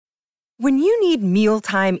When you need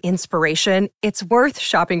mealtime inspiration, it's worth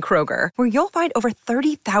shopping Kroger, where you'll find over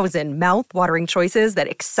 30,000 mouth-watering choices that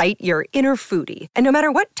excite your inner foodie. And no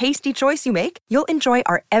matter what tasty choice you make, you'll enjoy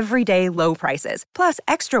our everyday low prices, plus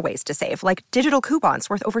extra ways to save, like digital coupons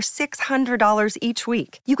worth over $600 each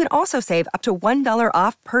week. You can also save up to $1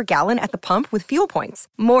 off per gallon at the pump with fuel points.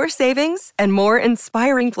 More savings and more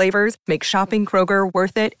inspiring flavors make shopping Kroger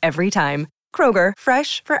worth it every time. Kroger,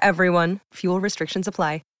 fresh for everyone. Fuel restrictions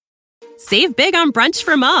apply. Save big on brunch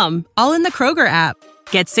for mom, all in the Kroger app.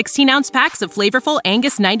 Get 16-ounce packs of flavorful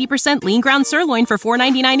Angus 90% lean ground sirloin for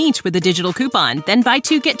 $4.99 each with a digital coupon. Then buy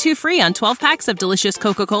 2, get 2 free on 12 packs of delicious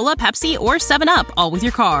Coca-Cola, Pepsi, or 7-Up, all with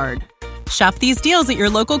your card. Shop these deals at your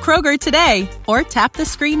local Kroger today, or tap the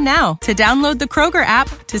screen now to download the Kroger app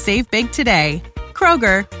to save big today.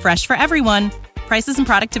 Kroger, fresh for everyone. Prices and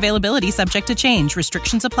product availability subject to change.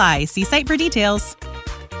 Restrictions apply. See site for details.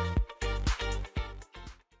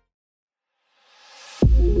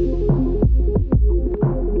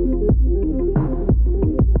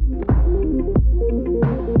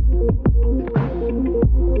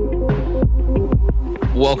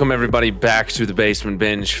 Welcome, everybody, back to the Basement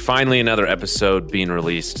Binge. Finally, another episode being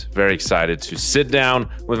released. Very excited to sit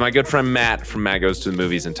down with my good friend Matt from Matt Goes to the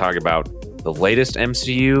Movies and talk about the latest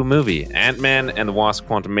MCU movie, Ant-Man and the Wasp: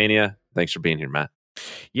 Quantumania. Thanks for being here, Matt.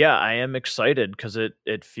 Yeah, I am excited because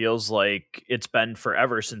it feels like it's been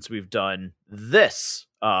forever since we've done this,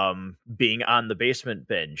 being on the Basement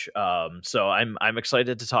Binge. So I'm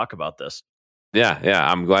excited to talk about this. Yeah,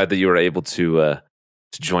 I'm glad that you were able to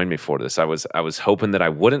join me for this. I was hoping that I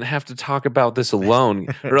wouldn't have to talk about this alone,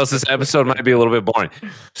 or else this episode might be a little bit boring.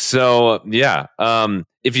 So yeah,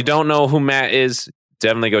 if you don't know who Matt is,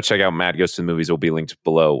 definitely go check out Matt Goes to the Movies. Will be linked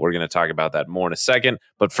below. We're going to talk about that more in a second.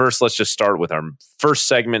 But first, let's just start with our first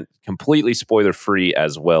segment, completely spoiler free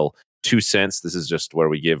as well. 2 cents. This is just where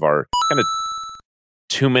we give our kind of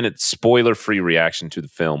 2-minute spoiler free reaction to the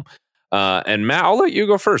film. And Matt, I'll let you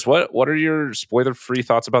go first. What are your spoiler free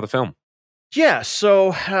thoughts about the film? Yeah,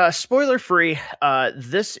 so spoiler free.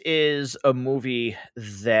 This is a movie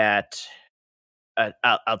that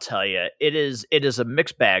I'll tell you, it is a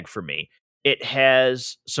mixed bag for me. It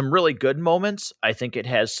has some really good moments. I think it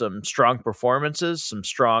has some strong performances, some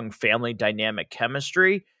strong family dynamic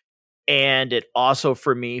chemistry, and it also,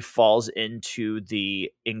 for me, falls into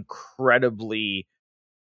the incredibly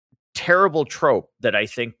terrible trope that I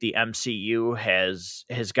think the MCU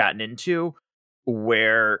has gotten into,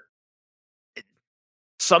 where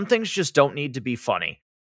some things just don't need to be funny.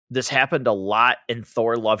 This happened a lot in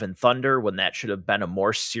Thor: Love and Thunder when that should have been a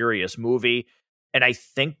more serious movie. And I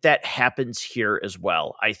think that happens here as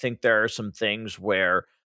well. I think there are some things where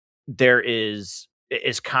there is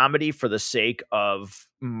comedy for the sake of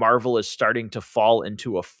Marvel is starting to fall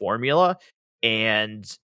into a formula, and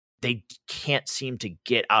they can't seem to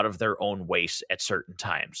get out of their own ways at certain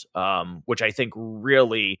times, which I think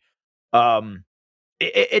really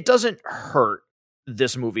it doesn't hurt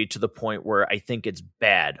this movie to the point where I think it's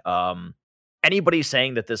bad. Anybody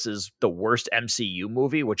saying that this is the worst MCU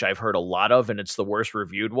movie, which I've heard a lot of, and it's the worst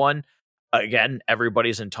reviewed one, again,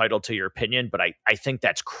 everybody's entitled to your opinion, but I think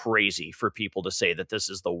that's crazy for people to say that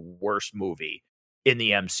this is the worst movie in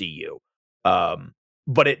the MCU.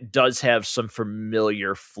 But it does have some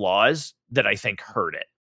familiar flaws that I think hurt it.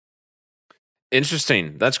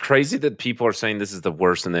 Interesting. That's crazy that people are saying this is the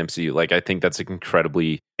worst in the MCU. Like, I think that's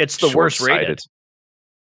incredibly It's the worst rated.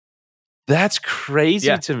 That's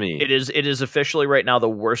crazy to me. It is officially right now the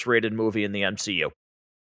worst rated movie in the MCU.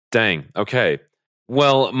 Dang. Okay.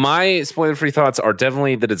 Well, my spoiler-free thoughts are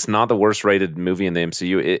definitely that it's not the worst rated movie in the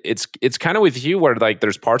MCU. It's kind of with you where like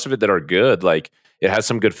there's parts of it that are good. Like it has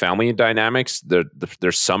some good family dynamics.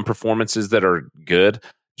 There's some performances that are good.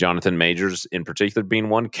 Jonathan Majors in particular being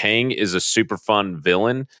one. Kang is a super fun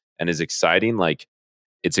villain and is exciting. Like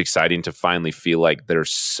it's exciting to finally feel like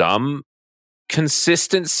there's some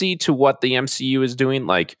consistency to what the MCU is doing.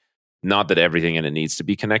 Like, not that everything in it needs to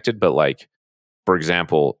be connected, but like, for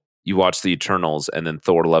example, you watch the Eternals and then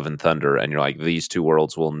Thor: Love and Thunder, and you're like, these two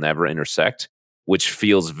worlds will never intersect, which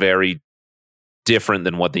feels very different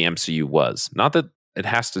than what the MCU was. Not that it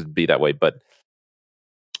has to be that way, but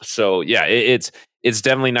so yeah, it's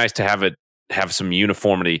definitely nice to have some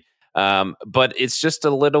uniformity, but it's just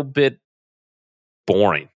a little bit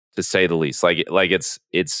boring to say the least. Like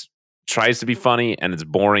it's tries to be funny and it's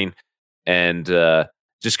boring and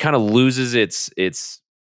just kind of loses its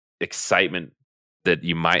excitement that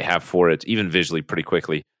you might have for it, even visually, pretty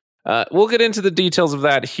quickly. We'll get into the details of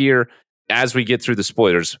that here as we get through the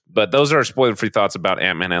spoilers. But those are our spoiler-free thoughts about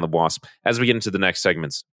Ant-Man and the Wasp. As we get into the next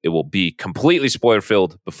segments, it will be completely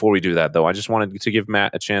spoiler-filled. Before we do that, though, I just wanted to give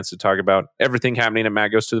Matt a chance to talk about everything happening at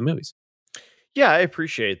Matt Goes to the Movies. Yeah, I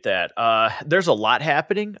appreciate that. There's a lot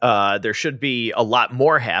happening. There should be a lot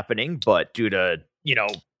more happening, but due to,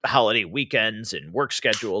 holiday weekends and work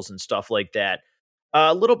schedules and stuff like that,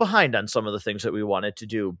 a little behind on some of the things that we wanted to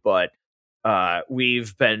do. But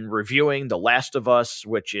we've been reviewing The Last of Us,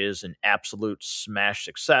 which is an absolute smash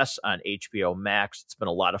success on HBO Max. It's been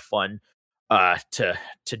a lot of fun to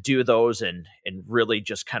do those and really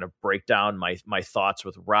just kind of break down my thoughts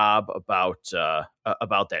with Rob about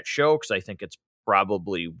that show, because I think it's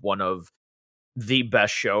probably one of the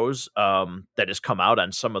best shows that has come out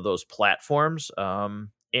on some of those platforms,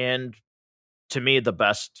 and to me the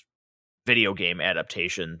best video game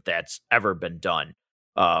adaptation that's ever been done,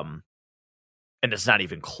 and it's not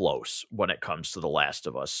even close when it comes to The Last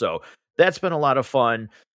of Us. So that's been a lot of fun.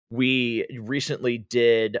 We recently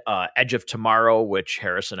did Edge of Tomorrow, which,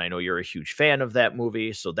 Harrison, I know you're a huge fan of that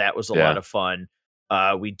movie, so that was a lot of fun.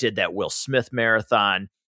 We did that Will Smith marathon,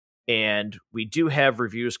 and we do have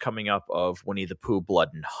reviews coming up of Winnie the Pooh, Blood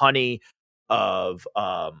and Honey, of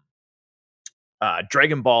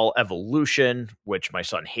Dragon Ball Evolution, which my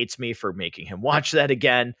son hates me for making him watch that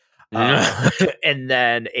again. And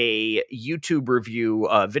then a YouTube review,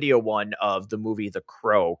 video one of the movie The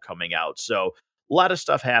Crow coming out. So a lot of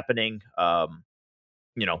stuff happening,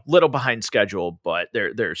 little behind schedule, but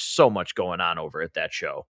there's so much going on over at that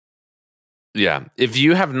show. Yeah. If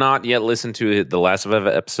you have not yet listened to the Last of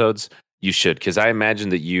Us episodes, you should, because I imagine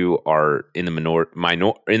that you are in the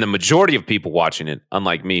majority of people watching it,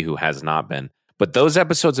 unlike me, who has not been. But those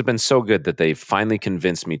episodes have been so good that they've finally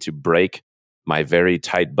convinced me to break my very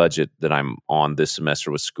tight budget that I'm on this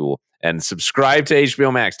semester with school and subscribe to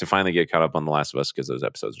HBO Max to finally get caught up on The Last of Us, because those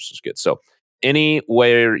episodes are so good. So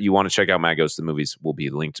anywhere you want to check out Matt Goes to the Movies will be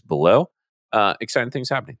linked below. Exciting things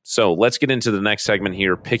happening. So let's get into the next segment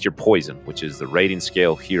here. Pick Your Poison, which is the rating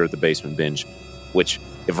scale here at the Basement Binge, which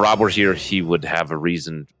if Rob were here, he would have a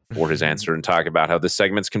reason for his answer and talk about how this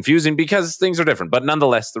segment's confusing because things are different. But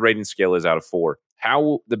nonetheless, the rating scale is out of 4.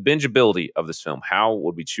 How the bingeability of this film, how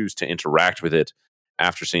would we choose to interact with it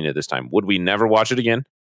after seeing it this time? Would we never watch it again?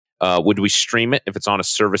 Would we stream it if it's on a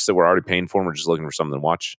service that we're already paying for and we're just looking for something to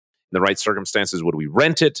watch? In the right circumstances, would we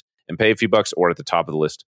rent it and pay a few bucks, or at the top of the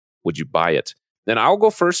list, would you buy it? Then I'll go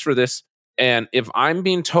first for this. And if I'm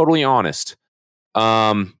being totally honest,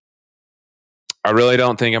 I really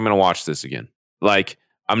don't think I'm going to watch this again. Like,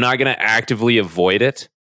 I'm not going to actively avoid it.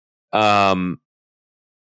 But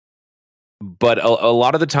a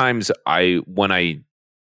lot of the times when I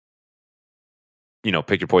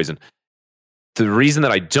pick your poison, the reason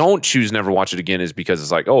that I don't choose never watch it again is because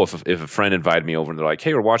it's like, oh, if a friend invited me over and they're like,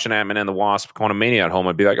 hey, we're watching Ant-Man and the Wasp, Quantumania at home,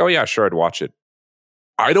 I'd be like, oh yeah, sure, I'd watch it.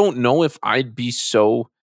 I don't know if I'd be so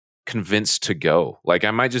convinced to go. Like,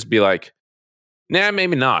 I might just be like, nah,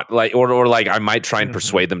 maybe not. Like, or like I might try and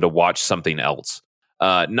persuade them to watch something else.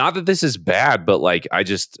 Not that this is bad, but like I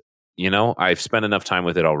just, I've spent enough time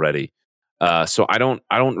with it already. So I don't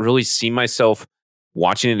really see myself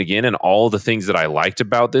watching it again. And all the things that I liked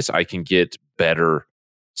about this, I can get better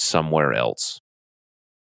somewhere else.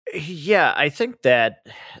 Yeah, I think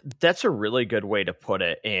that's a really good way to put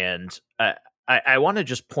it. And I want to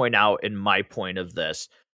just point out in my point of this,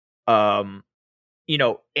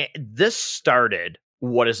 this started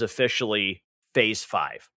what is officially phase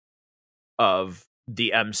 5 of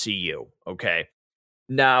the MCU. Okay.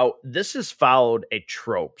 Now, this has followed a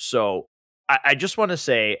trope. So I just want to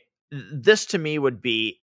say this to me would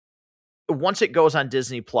be, once it goes on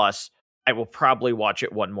Disney Plus, I will probably watch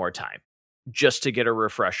it one more time just to get a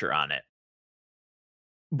refresher on it.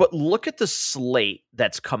 But look at the slate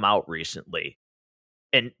that's come out recently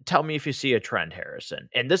and tell me if you see a trend, Harrison.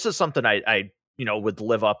 And this is something I with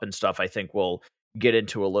Live Up and stuff, I think we'll get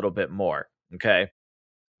into a little bit more. Okay.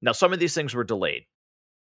 Now, some of these things were delayed.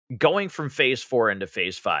 Going from phase 4 into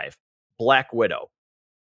phase 5, Black Widow.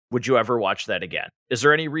 Would you ever watch that again? Is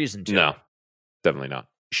there any reason to? No, definitely not.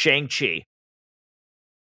 Shang-Chi.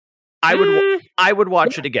 I would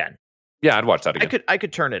watch it again. Yeah, I'd watch that again. I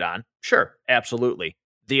could turn it on. Sure, absolutely.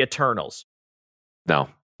 The Eternals. No.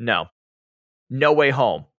 No Way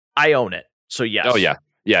Home. I own it. So yes. Oh yeah.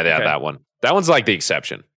 Yeah, okay. That one. That one's like the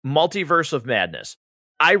exception. Multiverse of Madness.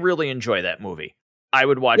 I really enjoy that movie. I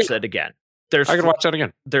would watch that again. I could watch that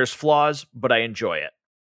again. There's flaws, but I enjoy it.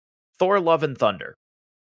 Thor Love and Thunder.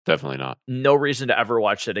 Definitely not. No reason to ever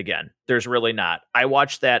watch it again. There's really not. I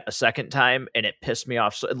watched that a second time and it pissed me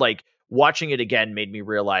off. So, like, watching it again made me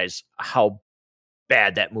realize how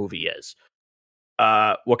bad that movie is.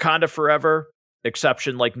 Wakanda Forever,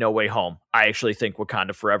 exception like No Way Home. I actually think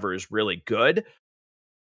Wakanda Forever is really good,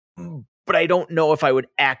 but I don't know if I would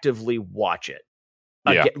actively watch it.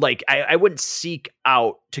 Yeah. Like I wouldn't seek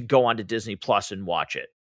out to go onto Disney Plus and watch it.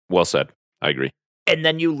 Well said. I agree. And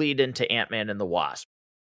then you lead into Ant-Man and the Wasp.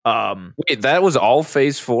 Wait, that was all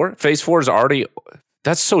Phase 4? Phase 4 is already...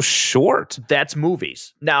 That's so short. That's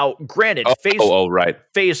movies. Now, granted, right.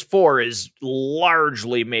 Phase 4 is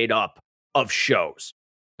largely made up of shows.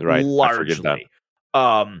 Right. Largely. I forget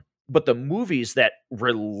that. But the movies that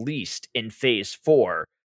released in Phase 4,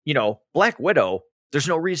 Black Widow, there's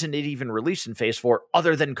no reason it even released in Phase 4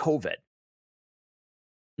 other than COVID.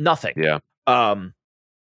 Nothing. Yeah.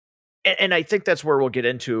 And I think that's where we'll get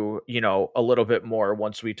into, a little bit more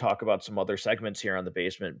once we talk about some other segments here on the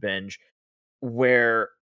Basement Binge, where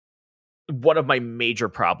one of my major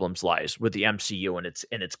problems lies with the MCU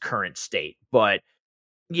in its current state. But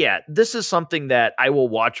yeah, this is something that I will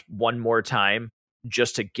watch one more time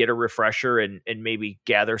just to get a refresher and maybe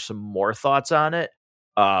gather some more thoughts on it.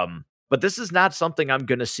 But this is not something I'm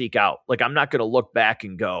going to seek out. Like, I'm not going to look back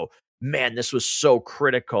and go, man, this was so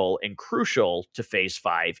critical and crucial to Phase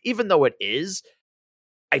 5, even though it is.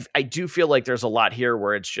 I do feel like there's a lot here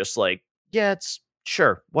where it's just like, yeah, it's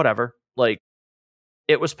sure, whatever. Like,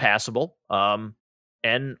 it was passable.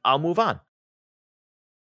 And I'll move on.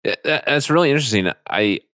 That's really interesting.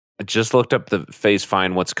 I just looked up the Phase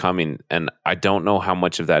 5 What's Coming, and I don't know how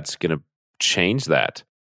much of that's going to change that.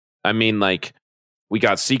 I mean, like, we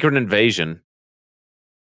got Secret Invasion.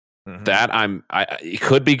 Mm-hmm. That it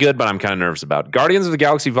could be good, but I'm kind of nervous about. Guardians of the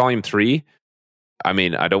Galaxy Volume 3. I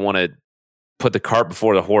mean, I don't want to put the cart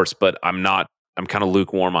before the horse, but I'm kind of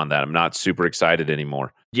lukewarm on that. I'm not super excited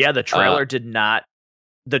anymore. Yeah, the trailer did not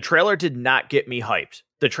get me hyped.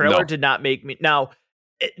 The trailer did not make me. Now,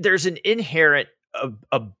 there's an inherent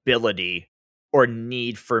ability or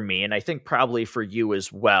need for me, and I think probably for you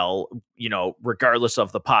as well, regardless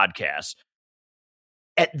of the podcast.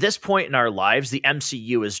 At this point in our lives, the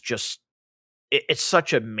MCU is just, it's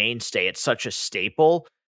such a mainstay. It's such a staple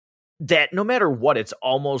that no matter what, it's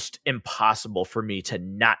almost impossible for me to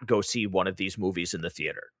not go see one of these movies in the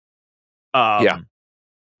theater. Yeah.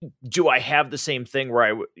 Do I have the same thing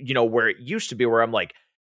where where it used to be where I'm like,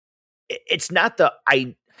 it's not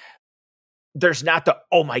there's not the,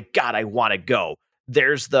 oh my God, I want to go.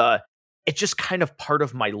 There's it's just kind of part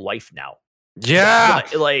of my life now. Yeah.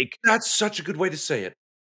 Like, that's such a good way to say it.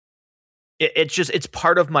 It's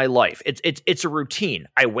part of my life. It's a routine.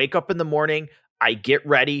 I wake up in the morning, I get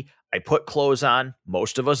ready, I put clothes on.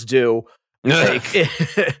 Most of us do. Like,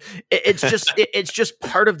 it's just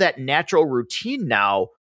part of that natural routine now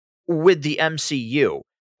with the MCU.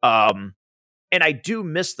 And I do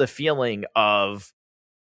miss the feeling of,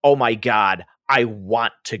 oh my God, I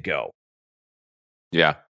want to go.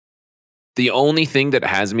 Yeah. The only thing that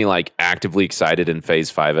has me like actively excited in Phase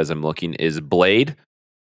 5 as I'm looking is Blade,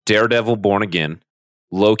 Daredevil Born Again,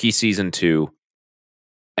 Loki Season 2,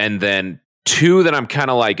 and then 2 that I'm kind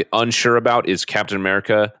of like unsure about is Captain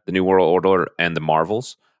America, The New World Order, and The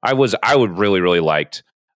Marvels. I would really liked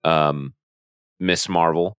Miss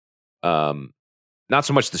Marvel. Not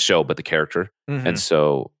so much the show, but the character. Mm-hmm. And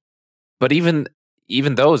so, but even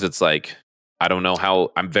those, it's like, I don't know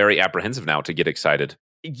how, I'm very apprehensive now to get excited.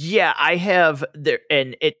 Yeah, I have there,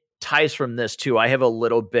 and it ties from this too. I have a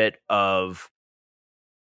little bit of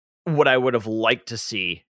what I would have liked to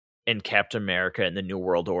see in Captain America and the New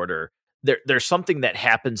World Order. There's something that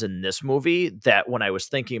happens in this movie that when I was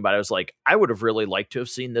thinking about it, I was like, I would have really liked to have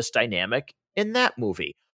seen this dynamic in that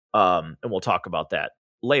movie. And we'll talk about that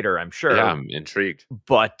later, I'm sure. Yeah, I'm intrigued.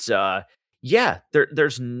 But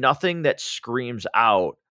there's nothing that screams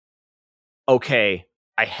out, okay,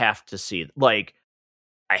 I have to see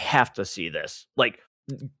this. Like,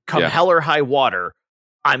 come hell or high water,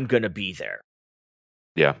 I'm going to be there.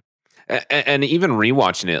 Yeah. And even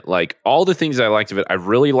rewatching it, like, all the things I liked of it, I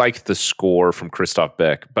really liked the score from Christoph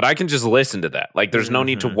Beck, but I can just listen to that. Like, there's no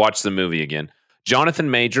need to watch the movie again.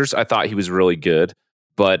 Jonathan Majors, I thought he was really good,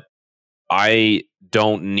 but I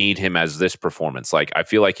don't need him as this performance. Like, I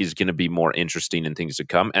feel like he's going to be more interesting in things to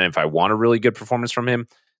come. And if I want a really good performance from him,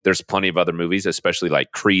 there's plenty of other movies, especially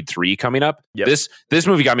like Creed 3 coming up. Yep. This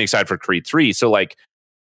movie got me excited for Creed 3. So like,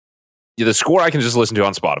 the score I can just listen to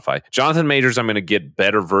on Spotify. Jonathan Majors, I'm going to get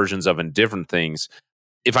better versions of in different things.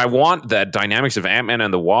 If I want that dynamics of Ant-Man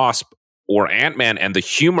and the Wasp, or Ant-Man and the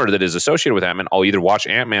humor that is associated with Ant-Man, I'll either watch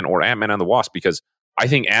Ant-Man or Ant-Man and the Wasp, because I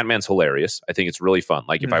think Ant-Man's hilarious. I think it's really fun.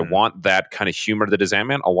 Like, if I want that kind of humor that is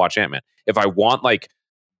Ant-Man, I'll watch Ant-Man. If I want like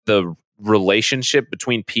the relationship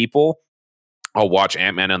between people I'll watch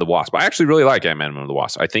Ant-Man and the Wasp. I actually really like Ant-Man and the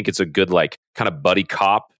Wasp. I think it's a good, like, kind of buddy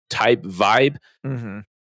cop type vibe. Mm-hmm.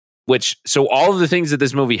 So all of the things that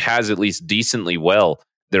this movie has at least decently well,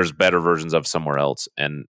 there's better versions of somewhere else.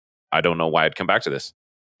 And I don't know why I'd come back to this.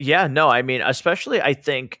 Yeah, no, I mean, especially I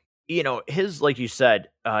think, his, like you said,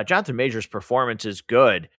 Jonathan Majors' performance is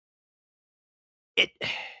good.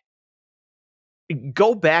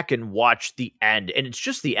 Go back and watch the end, and it's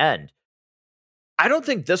just the end. I don't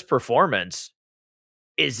think this performance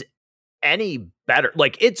is any better.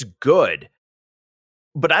 Like, it's good,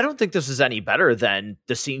 but I don't think this is any better than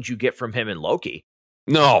the scenes you get from him in Loki.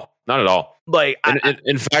 No, not at all. Like,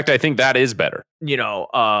 in fact, I think that is better.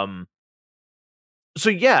 So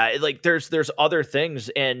yeah, like there's other things,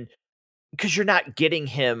 and because you're not getting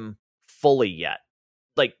him fully yet.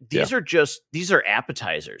 Like, these are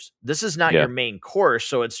appetizers. This is not your main course,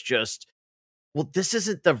 so it's just, well, this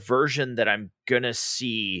isn't the version that I'm gonna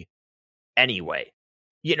see anyway.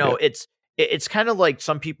 It's kind of like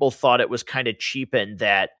some people thought it was kind of cheapened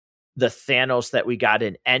that the Thanos that we got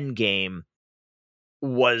in Endgame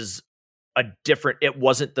was it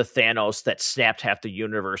wasn't the Thanos that snapped half the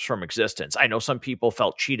universe from existence. I know some people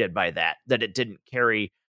felt cheated by that it didn't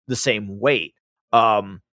carry the same weight.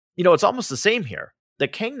 It's almost the same here. The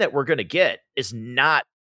king that we're going to get is not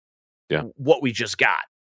what we just got.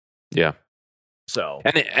 Yeah. So,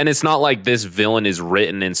 and it's not like this villain is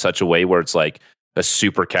written in such a way where it's like a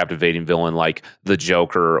super captivating villain like the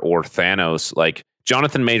Joker or Thanos. Like,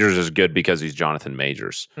 Jonathan Majors is good because he's Jonathan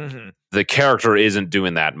Majors. Mm-hmm. The character isn't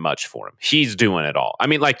doing that much for him. He's doing it all. I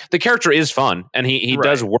mean, like, the character is fun, and he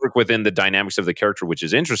does work within the dynamics of the character, which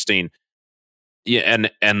is interesting. Yeah,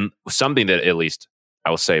 and something that at least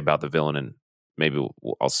I will say about the villain, and maybe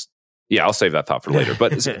I'll save that thought for later.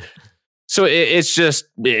 But so it's just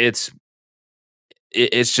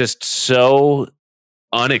so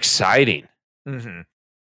unexciting. Mm-hmm.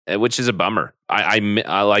 Which is a bummer. I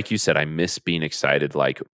like you said, I miss being excited,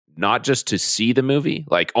 like, not just to see the movie,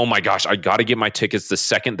 like, oh my gosh, I got to get my tickets the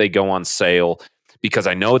second they go on sale because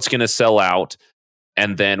I know it's going to sell out.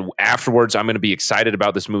 And then afterwards, I'm going to be excited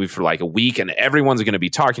about this movie for like a week, and everyone's going to be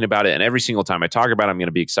talking about it. And every single time I talk about it, I'm going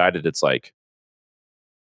to be excited. It's like,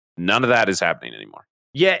 none of that is happening anymore.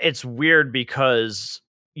 Yeah, it's weird because,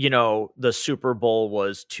 the Super Bowl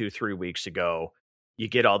was 2-3 weeks ago. You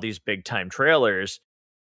get all these big time trailers.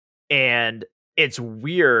 And it's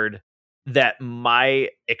weird that my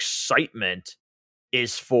excitement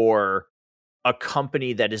is for a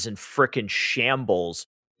company that is in frickin' shambles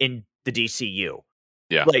in the DCU.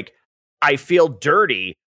 Yeah. Like, I feel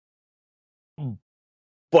dirty,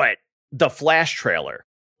 but the Flash trailer,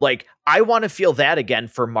 like, I want to feel that again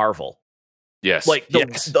for Marvel. Yes. Like,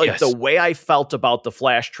 the way I felt about the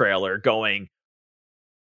Flash trailer going,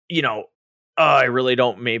 I really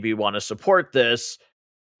don't maybe want to support this.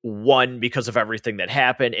 One, because of everything that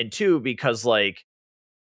happened, and two, because, like,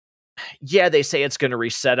 yeah, they say it's going to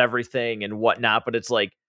reset everything and whatnot, but it's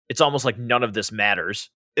like, it's almost like none of this matters.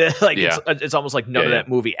 Like, it's almost like none of that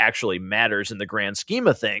movie actually matters in the grand scheme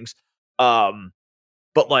of things. But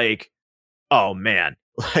like, oh man,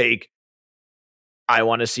 like, I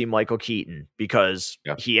want to see Michael Keaton because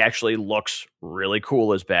he actually looks really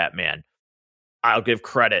cool as Batman. I'll give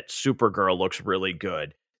credit. Supergirl looks really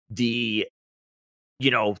good. The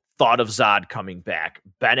thought of Zod coming back,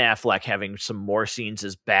 Ben Affleck having some more scenes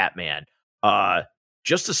as Batman,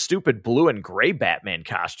 just a stupid blue and gray Batman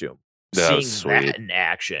costume, seeing that in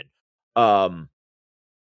action.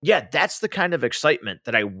 That's the kind of excitement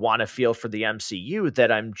that I want to feel for the MCU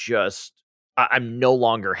that I'm no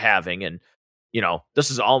longer having. And, this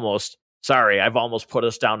is I've almost put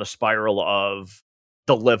us down a spiral of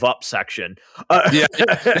the Live Up section.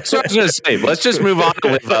 That's what I was going to say. Let's just move on to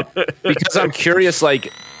Live Up, because I'm curious,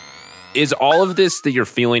 like, is all of this that you're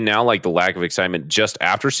feeling now, like the lack of excitement, just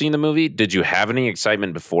after seeing the movie? Did you have any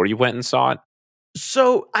excitement before you went and saw it?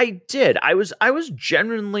 So I did. I was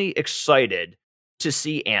genuinely excited to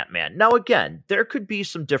see Ant-Man. Now, again, there could be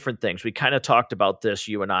some different things. We kind of talked about this,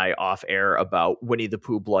 you and I, off air, about Winnie the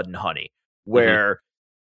Pooh, Blood and Honey, where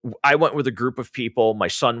I went with a group of people. My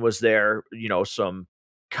son was there, some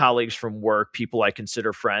colleagues from work, people I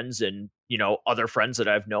consider friends, and, other friends that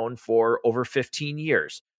I've known for over 15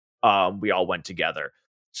 years. We all went together.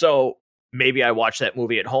 So maybe I watch that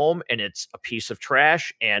movie at home and it's a piece of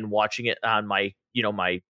trash, and watching it on my,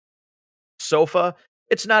 my sofa,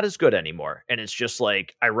 it's not as good anymore. And it's just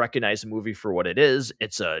like, I recognize the movie for what it is.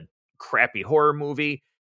 It's a crappy horror movie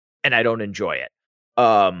and I don't enjoy it.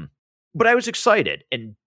 But I was excited,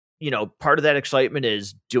 and, part of that excitement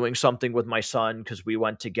is doing something with my son, because we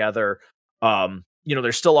went together.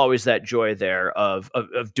 there's still always that joy there of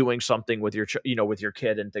doing something with with your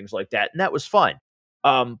kid and things like that. And that was fun.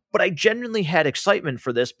 But I genuinely had excitement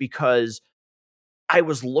for this because I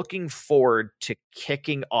was looking forward to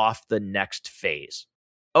kicking off the next phase.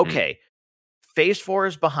 Okay, phase 4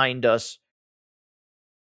 is behind us.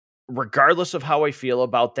 Regardless of how I feel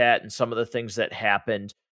about that and some of the things that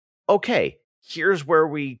happened, okay, here's where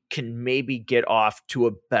we can maybe get off to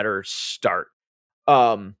a better start.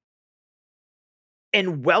 And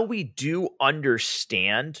while we do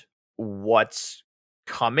understand what's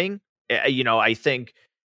coming, I think,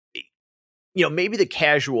 maybe the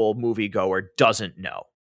casual moviegoer doesn't know.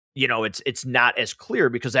 It's not as clear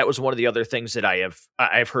because that was one of the other things that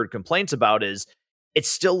I've heard complaints about is it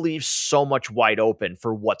still leaves so much wide open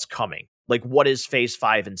for what's coming. Like, what is phase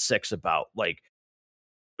 5 and 6 about? Like,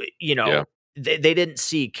 they didn't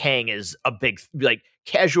see Kang as a big, like,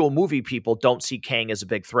 casual movie people don't see Kang as a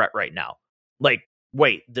big threat right now. Like,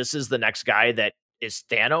 wait, this is the next guy that is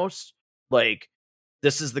Thanos? Like,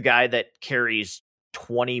 this is the guy that carries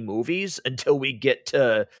 20 movies until we get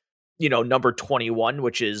to, number 21,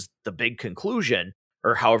 which is the big conclusion,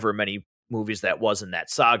 or however many movies that was in that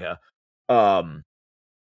saga.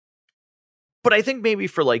 But I think maybe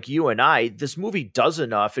for like you and I, this movie does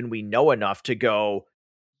enough and we know enough to go,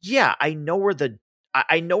 yeah, I know where the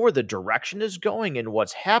direction is going and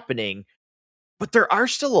what's happening, but there are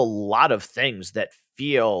still a lot of things that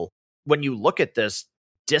feel, when you look at this,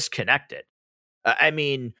 disconnected. I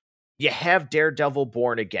mean, you have Daredevil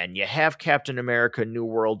Born Again, you have Captain America New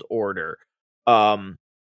World Order.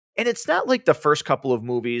 And it's not like the first couple of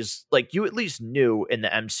movies, like, you at least knew in the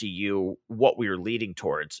MCU what we were leading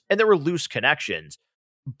towards, and there were loose connections.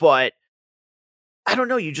 But I don't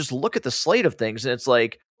know, you just look at the slate of things and it's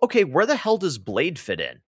like, okay, where the hell does Blade fit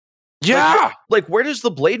in? Yeah. Like where does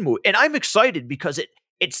the Blade move? And I'm excited because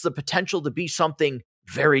it's the potential to be something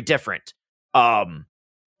very different. And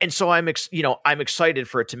so I'm excited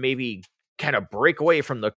for it to maybe kind of break away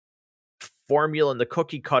from the formula and the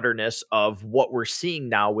cookie cutterness of what we're seeing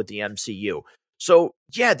now with the MCU. So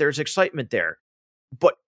yeah, there's excitement there,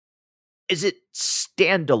 but is it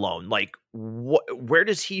standalone? Like, where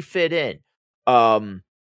does he fit in?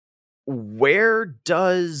 Where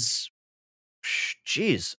does,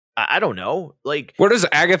 geez, I don't know. Like, where does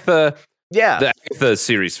Agatha, the Agatha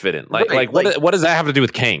series fit in? What does that have to do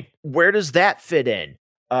with Kang? Where does that fit in?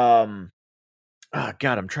 Oh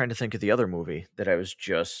God, I'm trying to think of the other movie that I was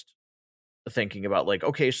just thinking about. Like,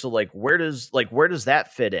 okay, so like where does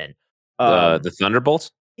that fit in? The Thunderbolts?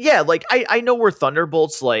 Yeah, like I know where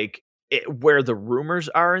Thunderbolts, like where the rumors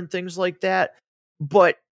are and things like that,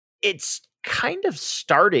 but it's kind of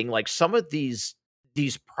starting, like, some of these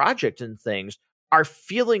projects and things are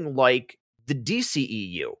feeling like the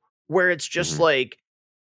DCEU, where it's just like,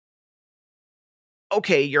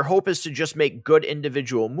 okay, your hope is to just make good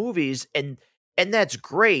individual movies, and that's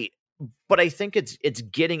great, but I think it's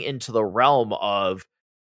getting into the realm of,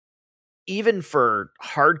 even for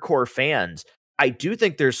hardcore fans, I do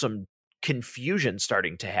think there's some confusion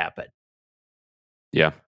starting to happen.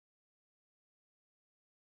 Yeah.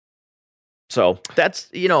 So that's,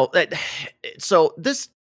 so this,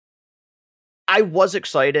 I was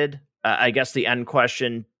excited. I guess the end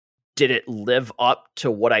question, did it live up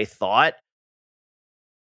to what I thought?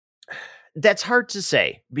 That's hard to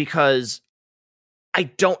say because I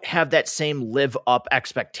don't have that same live up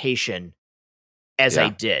expectation as I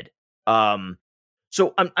did.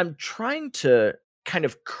 So I'm trying to kind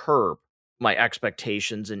of curb my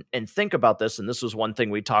expectations and think about this. And this was one thing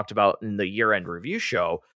we talked about in the year-end review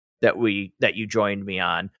show that you joined me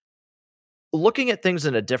on, looking at things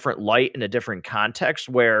in a different light, in a different context,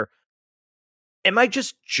 where am I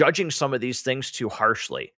just judging some of these things too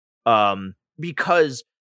harshly? Because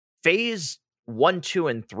phase 1, 2,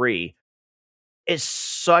 and 3 is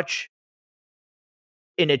such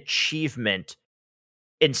an achievement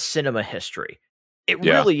in cinema history. It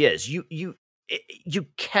really is. You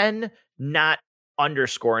can not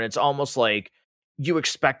underscore, and it's almost like you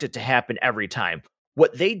expect it to happen every time.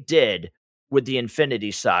 What they did with the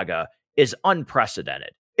Infinity Saga is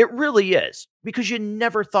unprecedented. It really is, because you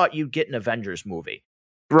never thought you'd get an Avengers movie.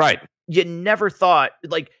 Right. You never thought,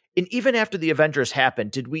 like, and even after the Avengers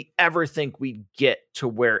happened, did we ever think we'd get to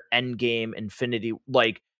where Endgame, Infinity,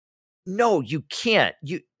 like, no, you can't.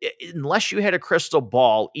 Unless you had a crystal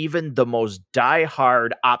ball, even the most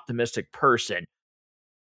diehard optimistic person,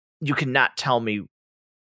 you cannot tell me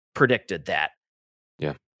predicted that.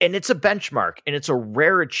 Yeah. And it's a benchmark, and it's a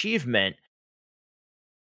rare achievement.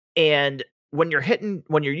 And when you're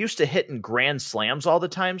used to hitting grand slams all the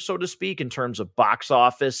time, so to speak, in terms of box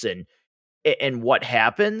office and what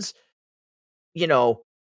happens, you know,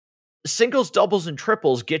 singles, doubles, and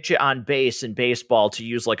triples get you on base in baseball, to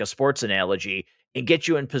use like a sports analogy, and get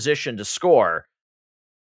you in position to score.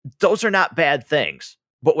 Those are not bad things.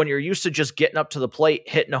 But when you're used to just getting up to the plate,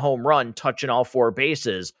 hitting a home run, touching all 4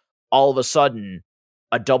 bases, all of a sudden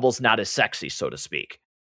a double's not as sexy, so to speak.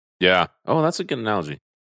 Yeah. Oh, that's a good analogy.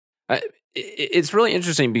 It's really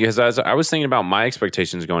interesting because as I was thinking about my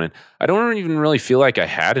expectations going in, I don't even really feel like I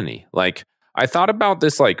had any. Like, I thought about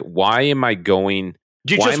this, like, why am I going?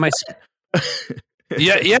 Why am I?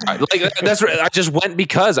 Yeah. Like, that's right. I just went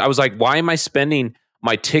because I was like, why am I spending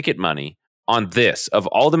my ticket money on this? Of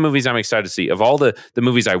all the movies I'm excited to see, of all the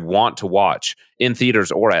movies I want to watch in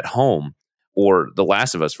theaters or at home, or The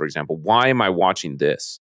Last of Us, for example, why am I watching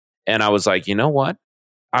this? And I was like, you know what?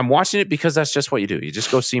 I'm watching it because that's just what you do. You just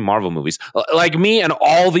go see Marvel movies, like me and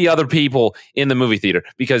all the other people in the movie theater,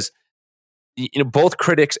 because both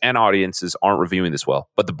critics and audiences aren't reviewing this well,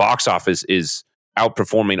 but the box office is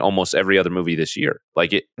outperforming almost every other movie this year.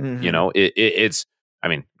 Like it's. I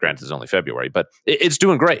mean, granted, it's only February, but it's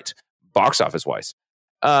doing great box office wise.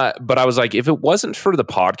 But I was like, if it wasn't for the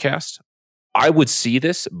podcast, I would see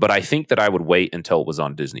this, but I think that I would wait until it was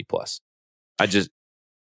on Disney Plus.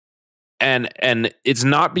 And it's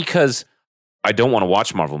not because I don't want to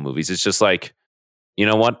watch Marvel movies. It's just like, you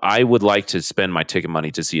know what? I would like to spend my ticket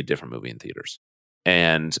money to see a different movie in theaters.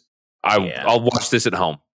 And I'll watch this at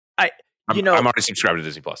home. I'm already subscribed to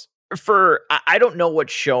Disney Plus. I don't know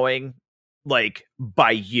what's showing, like,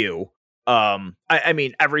 by you. I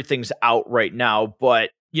mean, everything's out right now,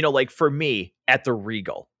 but, like, for me at the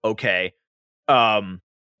Regal, okay?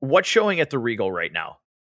 What's showing at the Regal right now?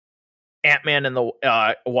 Ant-Man and the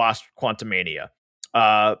Wasp: Quantumania,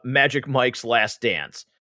 Magic Mike's Last Dance,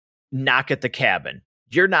 Knock at the Cabin.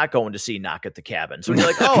 You're not going to see Knock at the Cabin. So when you're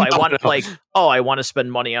like, I want to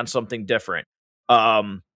spend money on something different.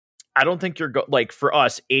 I don't think you're for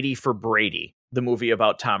us, 80 for Brady, the movie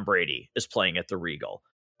about Tom Brady, is playing at the Regal.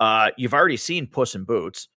 You've already seen Puss in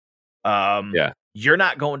Boots. Yeah. You're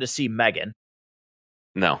not going to see Megan.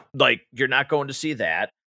 No. Like, you're not going to see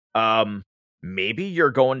that. Maybe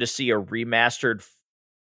you're going to see a remastered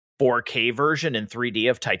 4K version in 3D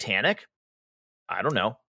of Titanic. I don't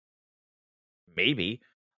know. Maybe.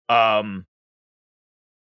 You're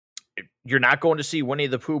not going to see Winnie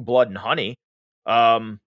the Pooh, Blood and Honey.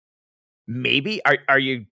 Maybe are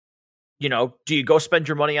you, do you go spend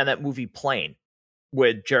your money on that movie Plane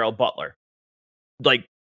with Gerald Butler? Like,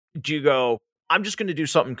 do you go, I'm just going to do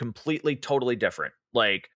something completely, totally different.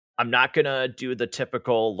 Like, I'm not going to do the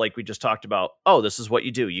typical, like we just talked about, oh, this is what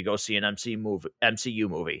you do. You go see an MCU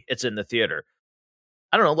movie. It's in the theater.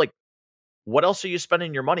 I don't know, like, what else are you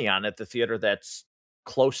spending your money on at the theater that's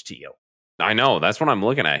close to you? I know. That's what I'm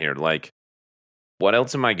looking at here. Like, what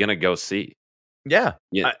else am I going to go see? Yeah.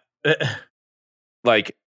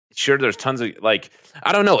 Like, sure, there's tons of, like,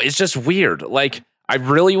 I don't know. It's just weird. Like, I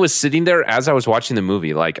really was sitting there as I was watching the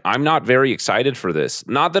movie. Like, I'm not very excited for this.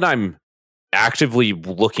 Not that I'm actively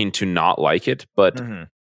looking to not like it, but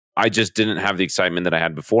I just didn't have the excitement that I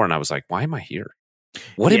had before. And I was like, why am I here?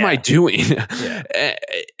 What am I doing?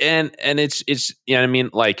 and it's, you know what I mean?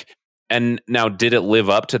 Like, and now, did it live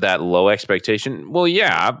up to that low expectation? Well,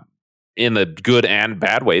 yeah, in the good and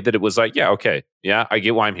bad way, that it was like, yeah, okay. Yeah, I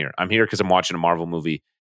get why I'm here. I'm here because I'm watching a Marvel movie.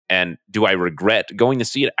 And do I regret going to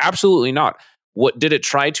see it? Absolutely not. What, did it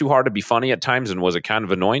try too hard to be funny at times, and was it kind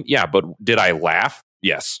of annoying? Yeah, but did I laugh?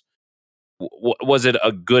 Yes. Was it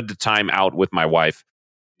a good time out with my wife,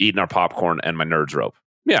 eating our popcorn and my Nerds rope?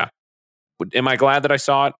 Yeah. Am I glad that I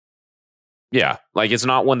saw it? Yeah. Like, it's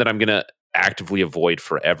not one that I'm going to actively avoid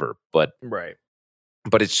forever, but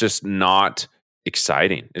it's just not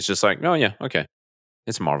exciting. It's just like, oh yeah, okay.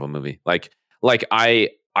 It's a Marvel movie. Like I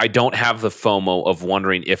don't have the FOMO of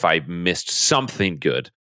wondering if I missed something good.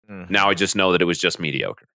 Now I just know that it was just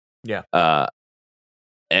mediocre. Yeah.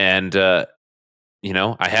 And I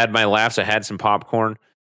had my laughs. I had some popcorn,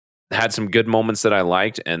 had some good moments that I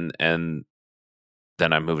liked, and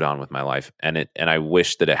then I moved on with my life. And I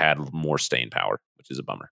wish that it had more staying power, which is a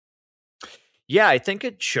bummer. Yeah, I think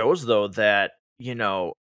it shows, though, that, you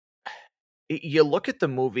look at the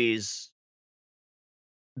movies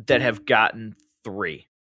that have gotten 3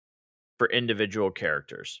 for individual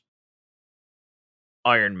characters.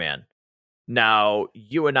 Iron Man. Now,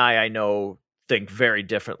 you and I know, think very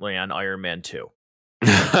differently on Iron Man 2.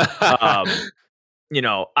 I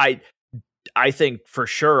think for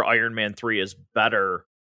sure Iron Man 3 is better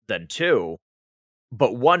than 2,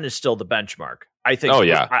 but 1 is still the benchmark. I think. Oh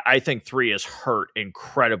yeah. I think 3 is hurt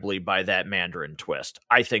incredibly by that Mandarin twist.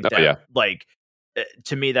 I think that,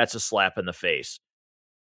 to me, that's a slap in the face.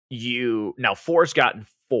 Now 4's gotten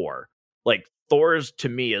 4, Like Thor's to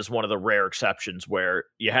me is one of the rare exceptions where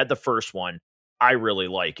you had the first one, I really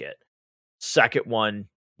like it. Second one,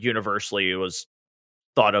 universally, it was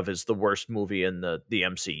thought of as the worst movie in the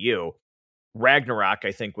MCU. Ragnarok,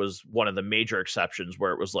 I think, was one of the major exceptions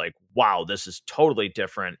where it was like, wow, this is totally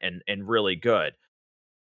different and really good.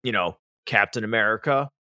 You know, Captain America,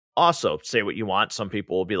 also say what you want. Some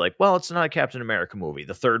people will be like, well, it's not a Captain America movie.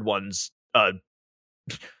 The third one's a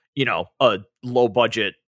low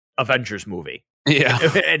budget Avengers movie. Yeah.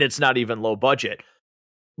 And it's not even low budget.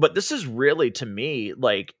 But this is really, to me,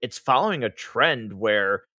 like, it's following a trend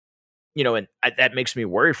where, and that makes me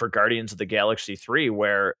worry for Guardians of the Galaxy 3,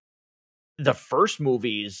 where the first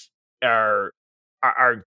movies are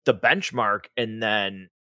the benchmark, and then,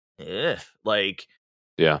 because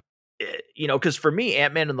for me,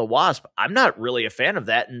 Ant-Man and the Wasp, I'm not really a fan of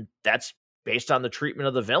that, and that's based on the treatment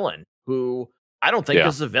of the villain, who I don't think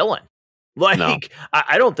is a villain. Like, no.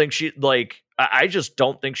 I don't think I just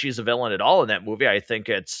don't think she's a villain at all in that movie. I think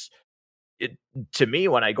to me,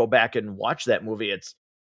 when I go back and watch that movie, it's,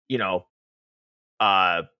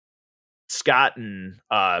 Scott and,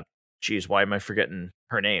 why am I forgetting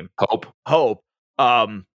her name? Hope.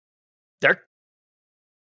 They're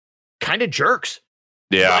kind of jerks.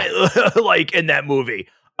 Yeah. Like in that movie.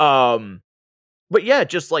 But yeah,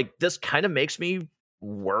 just like this kind of makes me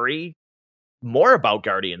worry more about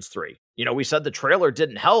Guardians 3. We said the trailer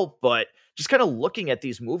didn't help, but just kind of looking at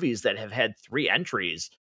these movies that have had 3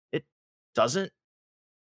 entries, it doesn't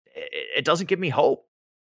give me hope.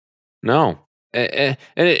 No. And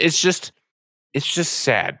it's just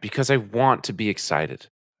sad because I want to be excited.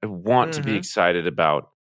 I want to be excited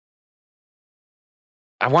about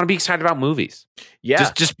movies.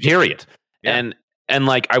 Yeah. Just period. Yeah. And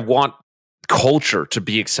like, I want culture to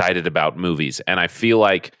be excited about movies. And I feel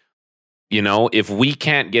like, if we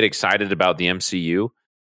can't get excited about the MCU,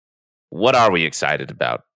 what are we excited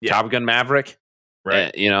about? Yeah. Top Gun Maverick?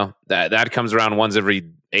 Right. That comes around once every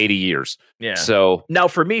 80 years. Yeah. So now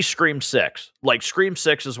for me, Scream 6. Like, Scream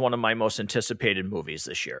 6 is one of my most anticipated movies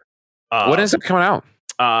this year. When is it coming out?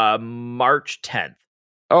 March 10th.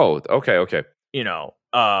 Oh, okay.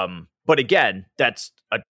 But again, that's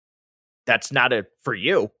not for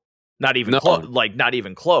you. Not even not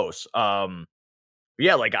even close.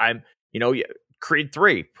 Yeah, like Creed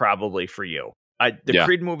 3 probably for you. The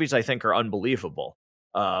Creed movies I think are unbelievable.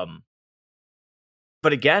 But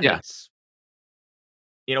again, it's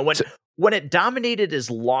when it dominated as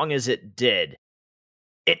long as it did,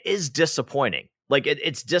 it is disappointing. Like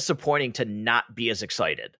it's disappointing to not be as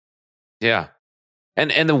excited. Yeah.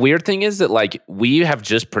 And the weird thing is that, like, we have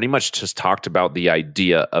just pretty much just talked about the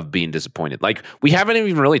idea of being disappointed. Like, we haven't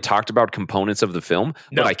even really talked about components of the film,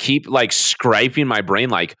 but I keep, like, scraping my brain,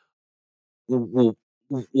 like,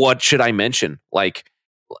 what should I mention? Like,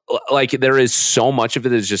 there is so much of it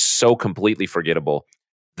that is just so completely forgettable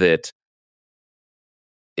that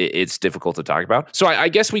it's difficult to talk about. So I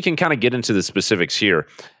guess we can kind of get into the specifics here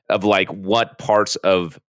of, like, what parts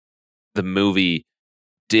of the movie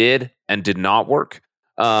did and did not work.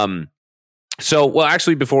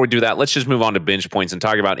 Actually, before we do that, let's just move on to binge points and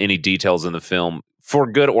talk about any details in the film, for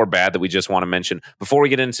good or bad, that we just want to mention. Before we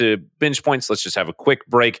get into binge points, let's just have a quick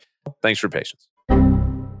break. Thanks for your patience.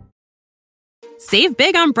 Save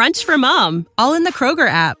big on brunch for mom, all in the Kroger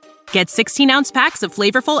app. Get 16-ounce packs of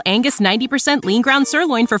flavorful Angus 90% lean ground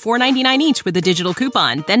sirloin for $4.99 each with a digital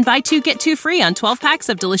coupon. Then buy 2, get 2 free on 12 packs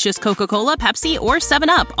of delicious Coca-Cola, Pepsi, or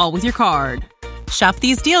 7-Up, all with your card. Shop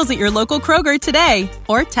these deals at your local Kroger today,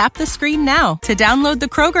 or tap the screen now to download the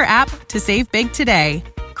Kroger app to save big today.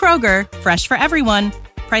 Kroger, fresh for everyone.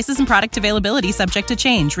 Prices and product availability subject to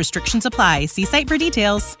change. Restrictions apply. See site for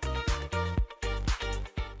details.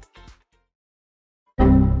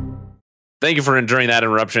 Thank you for enduring that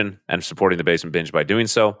interruption and supporting the Basement Binge by doing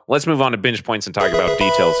so. Let's move on to binge points and talk about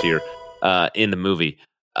details here in the movie.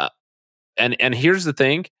 And here's the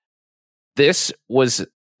thing. This was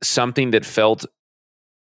something that felt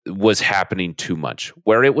was happening too much,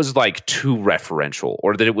 where it was like too referential,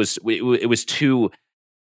 or that it was too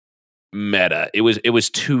meta. It was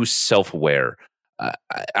too self-aware.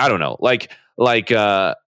 I don't know. Like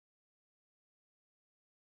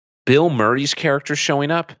Bill Murray's character showing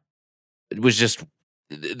up, it was just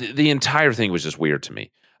the entire thing was just weird to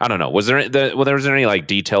me. I don't know. Was there any like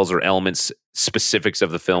details or elements, specifics of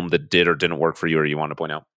the film that did or didn't work for you, or you want to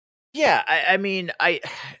point out? Yeah, I mean,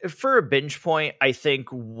 for a binge point, I think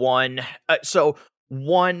one. Sorry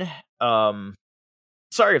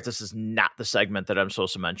if this is not the segment that I'm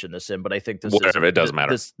supposed to mention this in, but I think this it doesn't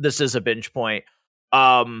matter. This is a binge point.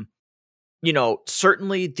 Certainly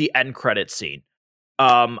the end credit scene.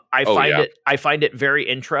 I find it very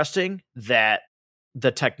interesting that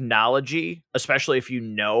the technology, especially if you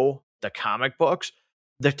know the comic books,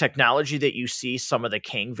 the technology that you see some of the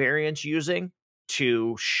King variants using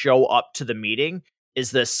to show up to the meeting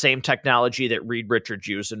is the same technology that Reed Richards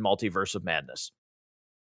used in Multiverse of Madness.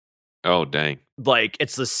 Oh, dang. Like,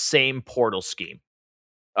 it's the same portal scheme.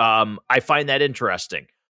 I find that interesting.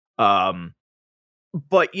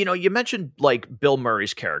 But, you know, you mentioned, like, Bill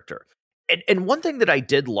Murray's character. And one thing that I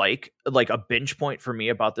did like a binge point for me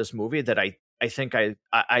about this movie that I think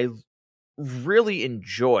I really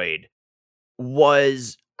enjoyed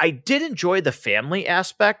was I did enjoy the family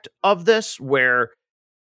aspect of this, where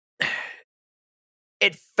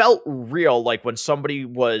it felt real, like when somebody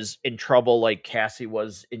was in trouble, like Cassie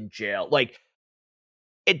was in jail. Like,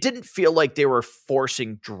 it didn't feel like they were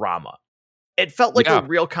forcing drama. It felt like a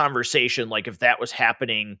real conversation, like if that was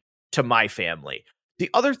happening to my family. The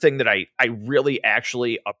other thing that I really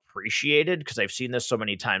actually appreciated, because I've seen this so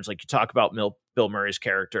many times, like you talk about Bill Murray's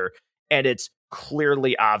character, and it's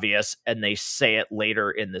clearly obvious, and they say it later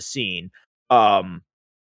in the scene,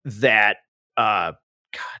 that, God,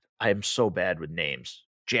 I am so bad with names.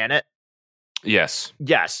 Janet? Yes.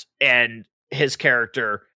 Yes. And his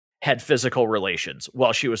character had physical relations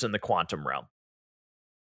while she was in the quantum realm.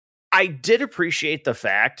 I did appreciate the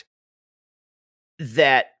fact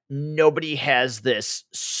that nobody has this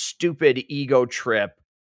stupid ego trip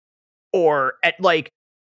or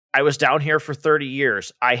I was down here for 30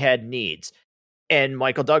 years. I had needs. And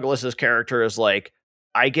Michael Douglas's character is like,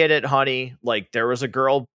 I get it, honey. Like, there was a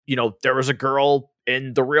girl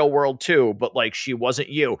in the real world too, but like, she wasn't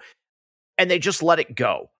you. And they just let it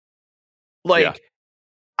go. Like,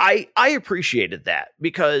 I appreciated that,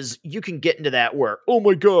 because you can get into that where, oh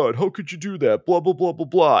my God, how could you do that? Blah, blah, blah, blah,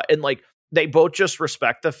 blah. And like, they both just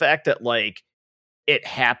respect the fact that like it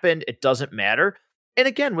happened. It doesn't matter. And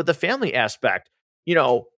again, with the family aspect, you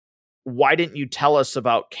know, why didn't you tell us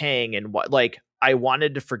about Kang? And what, like, I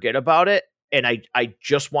wanted to forget about it. And I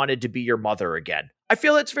just wanted to be your mother again. I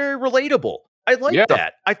feel it's very relatable. I like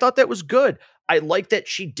that. I thought that was good. I like that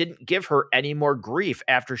she didn't give her any more grief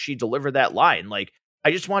after she delivered that line. Like, I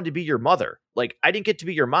just wanted to be your mother. Like, I didn't get to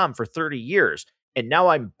be your mom for 30 years. And now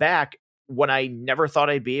I'm back when I never thought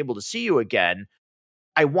I'd be able to see you again.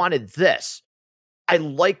 I wanted this. I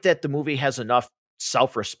like that the movie has enough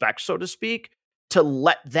self-respect, so to speak, to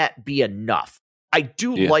let that be enough. I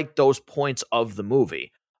do like those points of the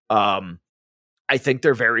movie. I think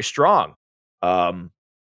they're very strong.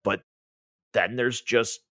 But then there's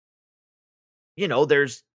just, you know,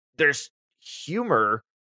 there's humor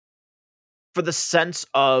for the sense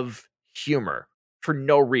of humor for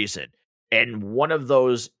no reason. And one of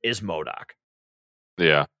those is MODOK.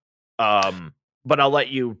 Yeah. But I'll let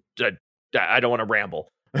you, I don't want to ramble.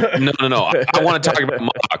 No. I want to talk about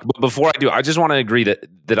MODOK. But before I do, I just want to agree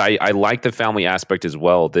that I like the family aspect as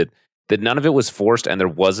well, that none of it was forced, and there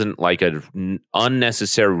wasn't like an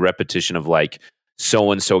unnecessary repetition of like,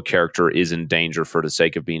 so-and-so character is in danger for the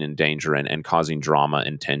sake of being in danger and causing drama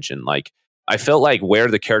and tension. Like, I felt like where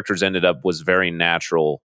the characters ended up was very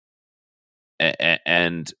natural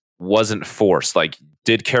and wasn't forced. Like,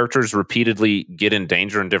 did characters repeatedly get in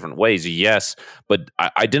danger in different ways? Yes, but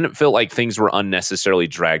I didn't feel like things were unnecessarily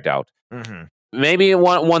dragged out. Mm-hmm. Maybe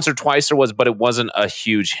once or twice there was, but it wasn't a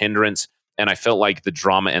huge hindrance. And I felt like the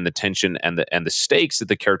drama and the tension and the stakes that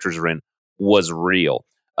the characters are in was real.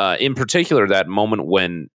 In particular, that moment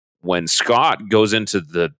when Scott goes into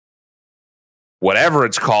the whatever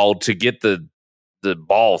it's called to get the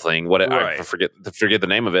ball thing, I forget the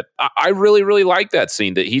name of it. I really, really like that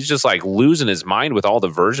scene, that he's just like losing his mind with all the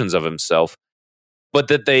versions of himself, but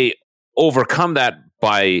that they overcome that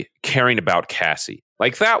by caring about Cassie.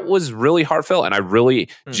 Like, that was really heartfelt, and I really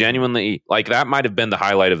genuinely, like, that might have been the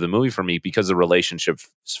highlight of the movie for me, because the relationship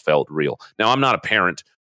felt real. Now, I'm not a parent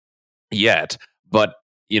yet, but,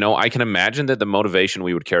 you know, I can imagine that the motivation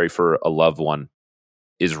we would carry for a loved one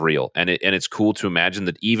is real. And it's cool to imagine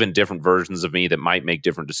that even different versions of me that might make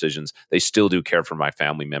different decisions, they still do care for my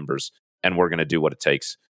family members, and we're going to do what it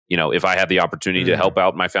takes. You know, if I had the opportunity to help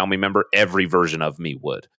out my family member, every version of me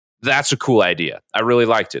would. That's a cool idea. I really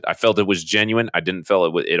liked it. I felt it was genuine. I didn't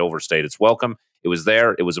feel it overstayed its welcome. It was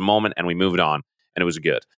there. It was a moment, and we moved on, and it was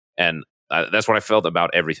good. And that's what I felt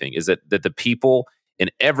about everything, is that the people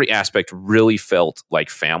in every aspect really felt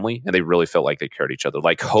like family, and they really felt like they cared each other.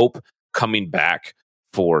 Like Hope coming back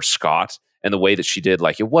for Scott, and the way that she did,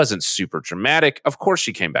 like, it wasn't super dramatic. Of course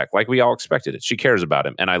she came back, like we all expected it. She cares about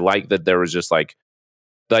him. And I like that there was just like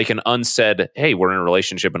an unsaid, hey, we're in a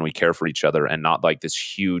relationship and we care for each other, and not like this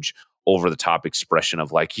huge over the top expression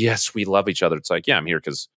of like, yes, we love each other. It's like, yeah, I'm here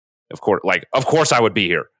because Of course I would be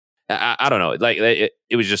here. I don't know. Like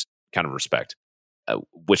it was just kind of respect,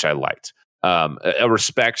 which I liked. A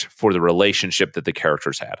respect for the relationship that the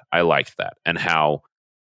characters had. I liked that, and how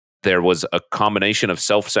there was a combination of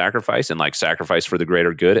self-sacrifice and like sacrifice for the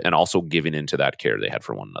greater good, and also giving into that care they had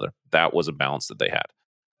for one another. That was a balance that they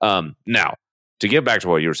had. Now, to get back to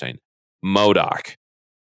what you were saying, MODOK.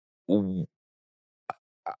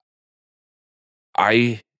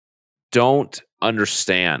 I don't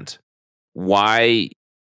understand why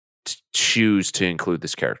choose to include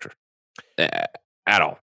this character at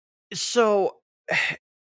all. So,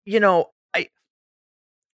 you know,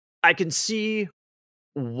 I can see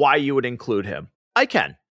why you would include him. I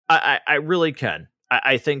can. I really can.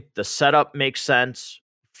 I think the setup makes sense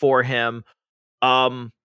for him.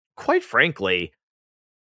 Quite frankly,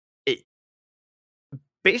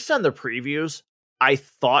 based on the previews, I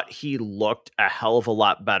thought he looked a hell of a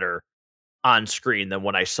lot better on screen than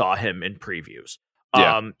when I saw him in previews.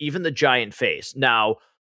 Yeah. Even the giant face. Now,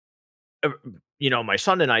 my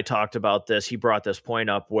son and I talked about this. He brought this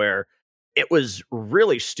point up where it was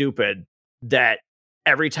really stupid that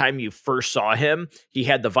every time you first saw him, he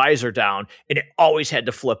had the visor down and it always had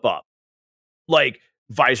to flip up. Like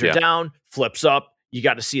visor down, flips up, you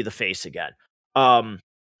got to see the face again.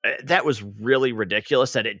 That was really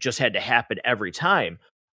ridiculous that it just had to happen every time.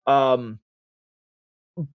 But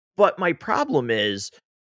my problem is,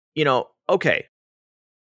 okay,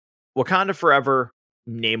 Wakanda Forever,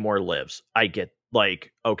 Namor lives. I get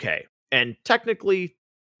okay. And technically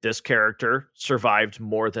this character survived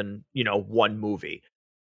more than, one movie.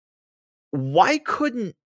 Why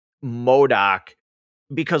couldn't MODOK,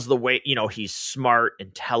 because the way, he's smart,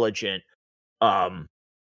 intelligent,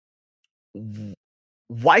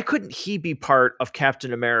 why couldn't he be part of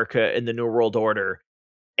Captain America in the New World Order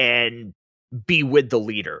and be with the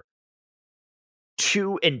leader?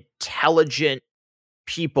 Two intelligent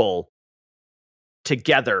people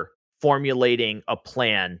together formulating a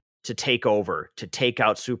plan to take over, to take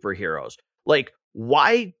out superheroes. Like,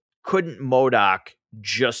 why couldn't MODOK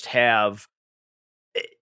just have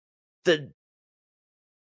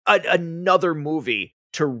another movie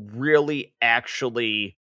to really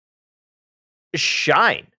actually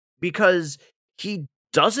shine? Because he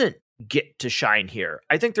doesn't get to shine here.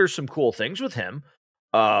 I think there's some cool things with him.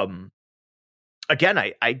 Again,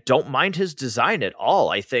 I don't mind his design at all.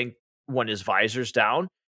 I think when his visor's down,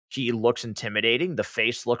 he looks intimidating. The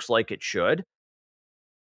face looks like it should.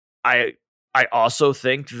 I also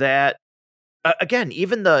think that again,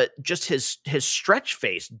 even just his stretch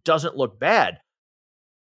face doesn't look bad.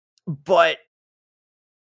 But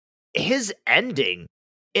his ending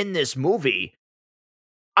in this movie,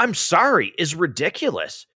 I'm sorry, is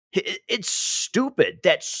ridiculous. It's stupid.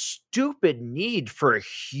 That stupid need for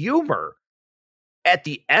humor at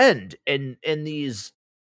the end and these,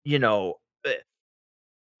 I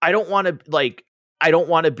don't want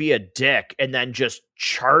to be a dick and then just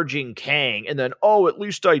charging Kang and then, oh, at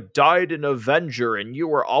least I died an Avenger and you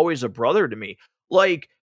were always a brother to me. Like,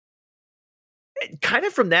 kind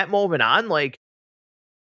of from that moment on, like,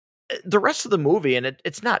 the rest of the movie, and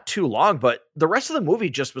it's not too long, but the rest of the movie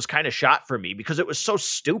just was kind of shot for me because it was so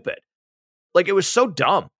stupid. Like, it was so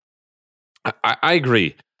dumb. I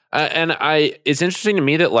agree. And it's interesting to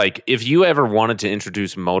me that, like, if you ever wanted to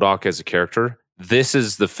introduce MODOK as a character, this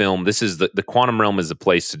is the film. This is the Quantum Realm is the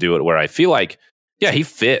place to do it, where I feel like, yeah, he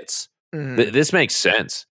fits. Mm. This makes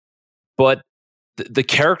sense. But the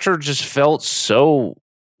character just felt so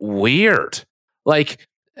weird. Like,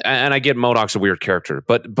 and I get MODOK's a weird character,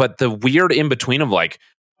 but the weird in between of, like,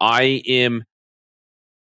 I am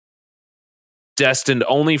destined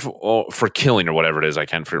only for killing or whatever it is. I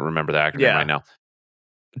can't remember the acronym right now.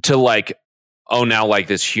 To, like, oh, now, like,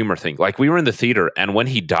 this humor thing. Like, we were in the theater, and when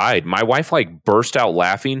he died, my wife, like, burst out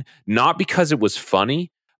laughing, not because it was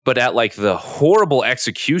funny, but at, like, the horrible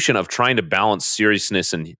execution of trying to balance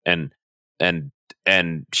seriousness and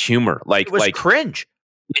humor. Like, it was cringe.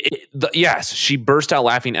 Yes, she burst out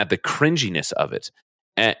laughing at the cringiness of it,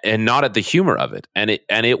 and not at the humor of it. And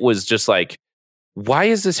it was just like, why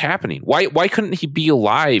is this happening? Why couldn't he be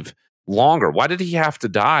alive longer? Why did he have to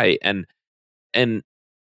die? And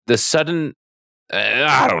the sudden,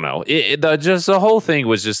 I don't know. Just the whole thing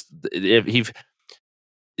was just, if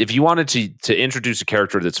you wanted to introduce a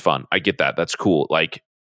character that's fun, I get that. That's cool. Like,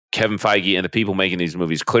 Kevin Feige and the people making these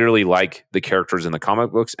movies clearly like the characters in the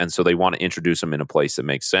comic books, and so they want to introduce them in a place that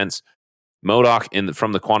makes sense. MODOK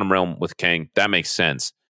from the Quantum Realm with Kang, that makes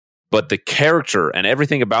sense. But the character and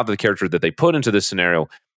everything about the character that they put into this scenario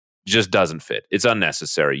just doesn't fit. It's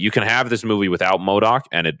unnecessary. You can have this movie without MODOK,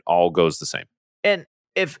 and it all goes the same. And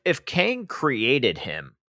if Kang created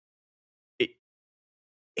him,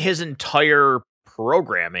 his entire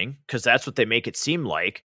programming, because that's what they make it seem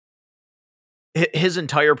like, his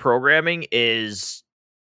entire programming is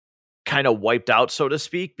kind of wiped out, so to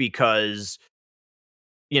speak, because,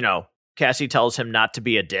 Cassie tells him not to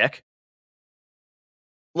be a dick.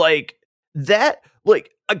 Like, that,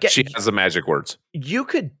 like, again, she has the magic words. You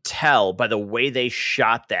could tell by the way they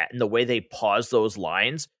shot that and the way they paused those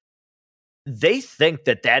lines, they think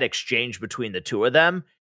that exchange between the two of them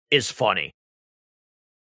is funny.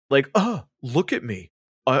 Like, oh, look at me.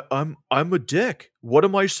 I'm a dick. What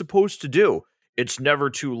am I supposed to do? It's never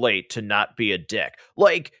too late to not be a dick.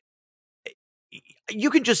 Like, you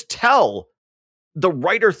can just tell the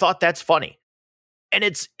writer thought that's funny. And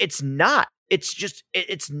it's not. It's just,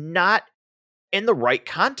 it's not in the right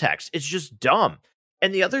context. It's just dumb.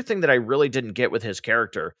 And the other thing that I really didn't get with his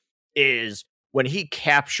character is when he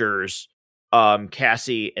captures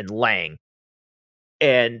Cassie and Lang,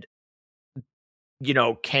 and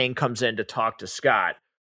Kang comes in to talk to Scott.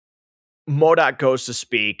 MODOK goes to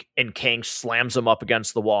speak, and Kang slams him up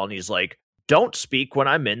against the wall, and he's like, "Don't speak when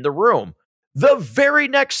I'm in the room." The very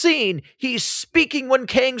next scene, he's speaking when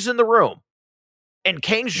Kang's in the room. And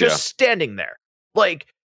Kang's just standing there. Like,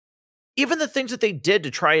 even the things that they did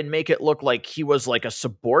to try and make it look like he was like a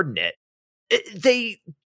subordinate,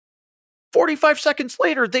 45 seconds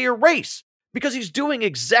later, they erase. Because he's doing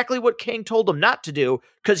exactly what Kang told him not to do,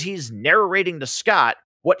 because he's narrating to Scott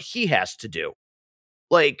what he has to do.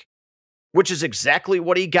 Like, which is exactly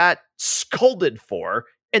what he got scolded for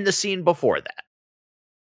in the scene before that.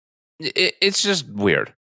 It's just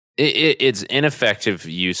weird. It's ineffective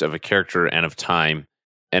use of a character and of time,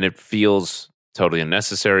 and it feels totally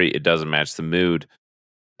unnecessary. It doesn't match the mood.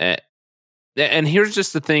 And here's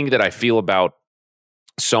just the thing that I feel about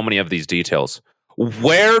so many of these details.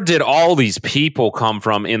 Where did all these people come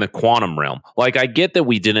from in the quantum realm? Like, I get that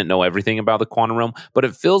we didn't know everything about the quantum realm, but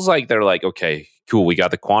it feels like they're like, okay, cool, we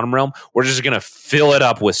got the quantum realm. We're just going to fill it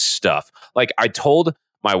up with stuff. Like, I told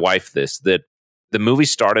my wife that the movie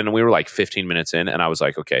started and we were like 15 minutes in, and I was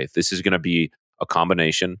like, okay, this is going to be a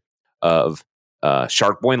combination of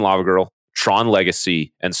Shark Boy and Lava Girl, Tron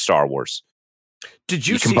Legacy, and Star Wars. Did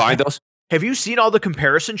you combine those? Have you seen all the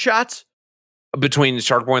comparison shots? Between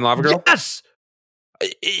Shark Boy and Lava Girl? Yes!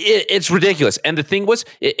 It's ridiculous. And the thing was,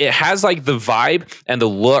 it has like the vibe and the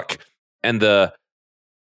look and the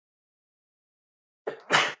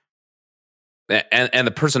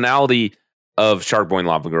personality of Shark Boy and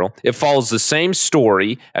Lava Girl. It follows the same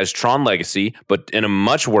story as Tron Legacy, but in a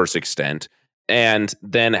much worse extent, and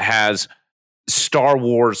then has Star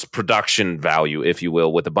Wars production value, if you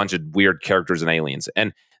will, with a bunch of weird characters and aliens.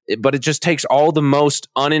 But it just takes all the most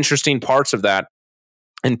uninteresting parts of that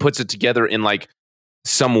and puts it together in like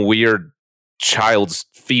some weird child's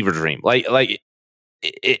fever dream.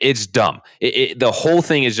 It's dumb. The whole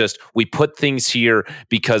thing is just, we put things here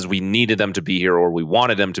because we needed them to be here, or we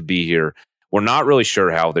wanted them to be here. We're not really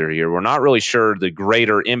sure how they're here. We're not really sure the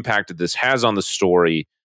greater impact that this has on the story.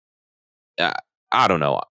 I don't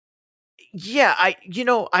know. Yeah,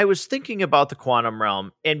 I was thinking about the quantum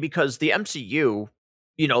realm, and because the MCU,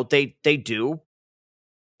 they do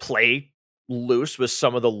play loose with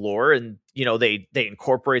some of the lore, and they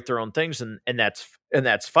incorporate their own things, and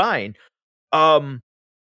that's fine. We're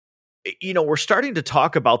starting to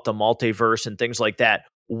talk about the multiverse and things like that.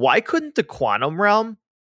 Why couldn't the quantum realm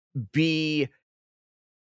be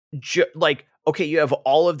like, okay, you have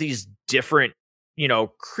all of these different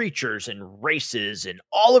creatures and races and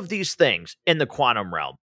all of these things in the quantum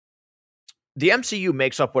realm. The MCU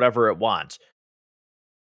makes up whatever it wants.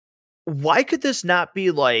 Why could this not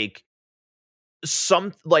be like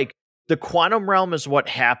the quantum realm is what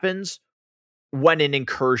happens when an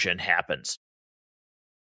incursion happens?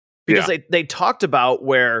 Because they talked about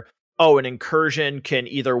where, an incursion can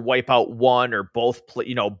either wipe out one or both,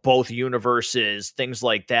 both universes, things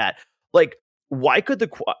like that. Like, why could the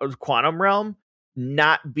quantum realm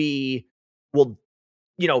not be,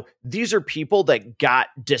 these are people that got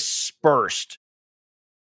dispersed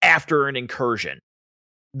after an incursion.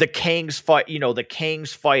 The Kangs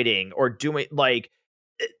fighting or doing, like,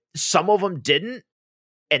 some of them didn't.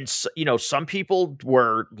 And, some people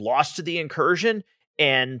were lost to the incursion,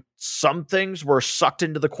 and some things were sucked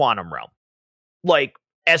into the quantum realm. Like,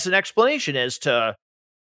 as an explanation as to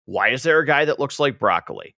why is there a guy that looks like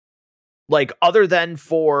broccoli? Like, other than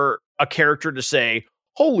for a character to say,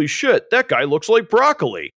 holy shit, that guy looks like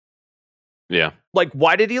broccoli. Yeah. Like,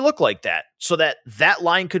 why did he look like that? So that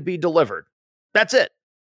line could be delivered. That's it.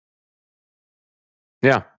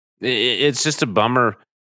 Yeah. It's just a bummer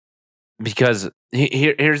because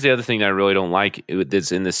Here's the other thing that I really don't like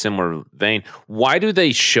that's in this similar vein. Why do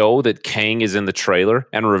they show that Kang is in the trailer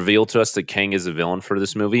and reveal to us that Kang is a villain for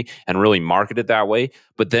this movie and really market it that way,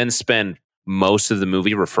 but then spend most of the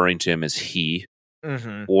movie referring to him as he?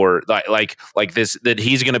 Or like this, that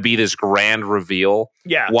he's going to be this grand reveal.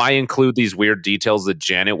 Yeah. Why include these weird details that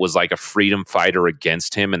Janet was like a freedom fighter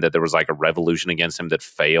against him and that there was like a revolution against him that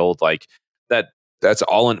failed? Like that's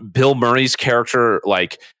all in Bill Murray's character.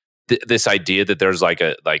 Like this idea that there's like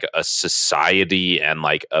a society and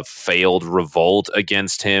like a failed revolt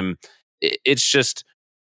against him. It's just,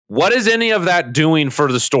 what is any of that doing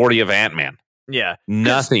for the story of Ant-Man? Yeah.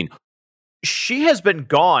 Nothing. She has been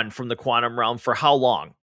gone from the quantum realm for how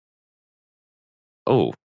long?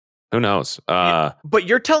 Oh, who knows? But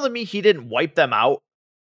you're telling me he didn't wipe them out?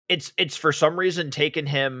 It's for some reason taken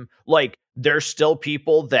him, like, there's still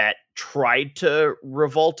people that tried to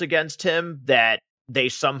revolt against him that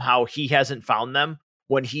he hasn't found them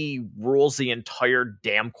when he rules the entire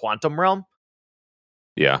damn quantum realm?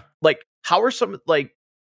 Yeah. Like, how are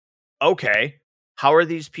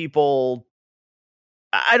these people?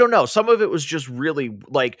 I don't know. Some of it was just really,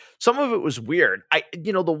 like, some of it was weird.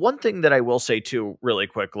 The one thing that I will say too, really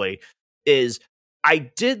quickly, is I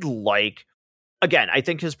did like, again, I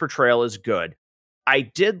think his portrayal is good. I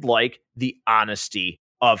did like the honesty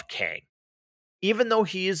of Kang. Even though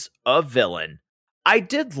he's a villain, I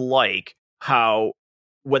did like how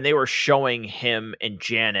when they were showing him and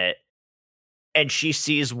Janet and she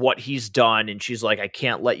sees what he's done and she's like, I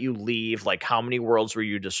can't let you leave. Like, how many worlds will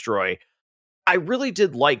you destroy? I really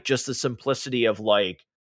did like just the simplicity of, like,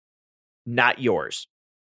 not yours.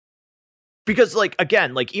 Because, like,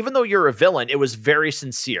 again, like, even though you're a villain, it was very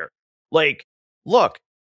sincere. Like, look,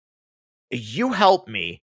 you help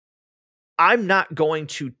me. I'm not going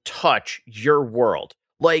to touch your world.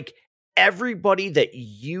 Like, everybody that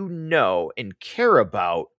you know and care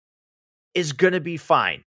about is going to be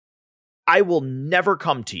fine. I will never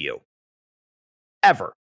come to you.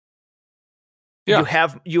 Ever.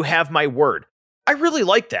 Yeah. You have my word. I really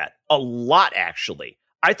like that a lot, actually.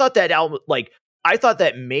 I thought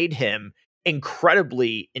that made him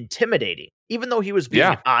incredibly intimidating. Even though he was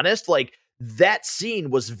being honest, like, that scene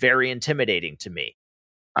was very intimidating to me.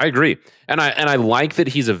 I agree. And I like that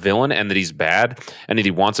he's a villain and that he's bad and that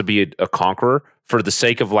he wants to be a conqueror for the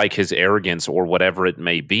sake of, like, his arrogance or whatever it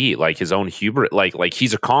may be, like his own hubris. Like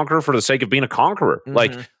he's a conqueror for the sake of being a conqueror.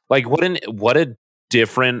 Mm-hmm. Like what a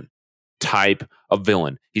different type of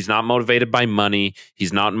villain. He's not motivated by money.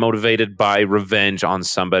 He's not motivated by revenge on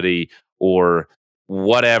somebody or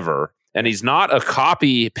whatever. And he's not a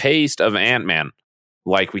copy paste of Ant-Man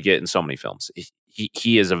like we get in so many films.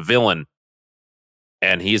 He is a villain,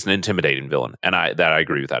 and he is an intimidating villain. And I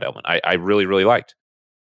agree with that element. I really, really liked.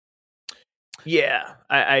 Yeah,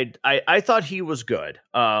 I thought he was good.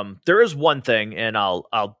 There is one thing, and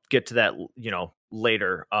I'll get to that,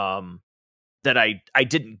 later. That I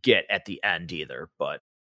didn't get at the end either, but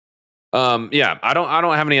yeah, I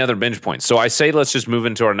don't have any other binge points. So I say let's just move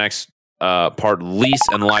into our next part, least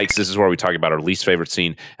and likes. This is where we talk about our least favorite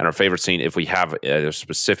scene and our favorite scene if we have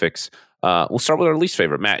specifics. We'll start with our least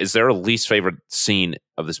favorite. Matt, is there a least favorite scene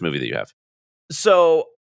of this movie that you have? So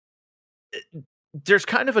there's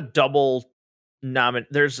kind of a double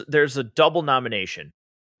there's a double nomination.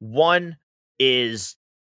 One is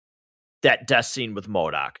that death scene with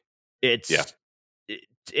MODOK. It's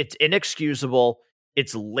inexcusable.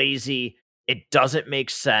 It's lazy. It doesn't make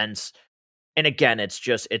sense. And again,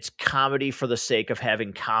 it's comedy for the sake of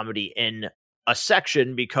having comedy in a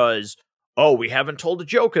section because, we haven't told a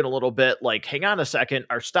joke in a little bit. Like, hang on a second,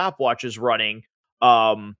 our stopwatch is running.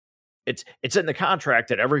 It's in the contract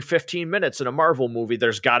that every 15 minutes in a Marvel movie,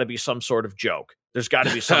 there's got to be some sort of joke. There's got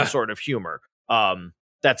to be some sort of humor.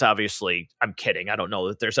 That's obviously, I'm kidding. I don't know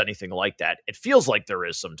that there's anything like that. It feels like there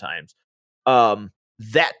is sometimes.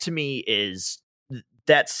 That to me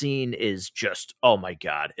that scene is just, oh my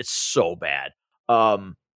God, it's so bad.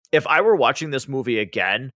 If I were watching this movie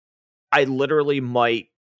again, I literally might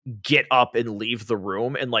get up and leave the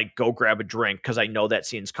room and, like, go grab a drink because I know that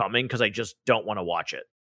scene's coming because I just don't want to watch it.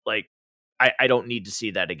 Like, I don't need to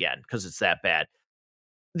see that again because it's that bad.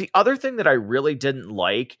 The other thing that I really didn't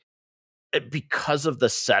like, because of the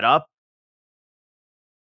setup,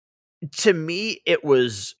 to me, it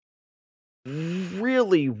was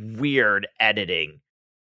really weird editing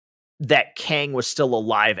that Kang was still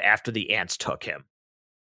alive after the ants took him.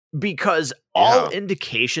 Because all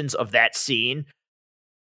indications of that scene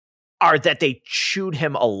are that they chewed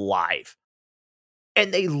him alive.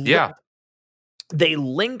 And they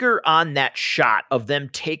linger on that shot of them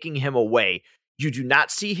taking him away. You do not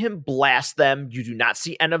see him blast them. You do not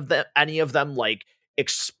see any of them like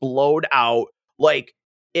explode out. Like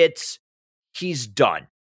he's done.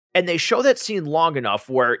 And they show that scene long enough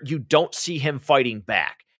where you don't see him fighting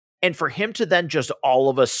back. And for him to then just all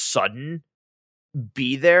of a sudden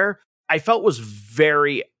be there, I felt was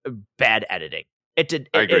very bad editing. I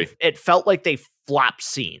agree. It felt like they flopped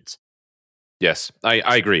scenes. Yes, I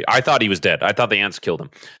agree. I thought he was dead. I thought the ants killed him.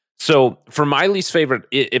 So for my least favorite,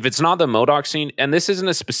 if it's not the MODOK scene, and this isn't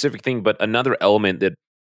a specific thing, but another element that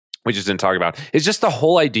we just didn't talk about, is just the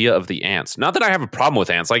whole idea of the ants. Not that I have a problem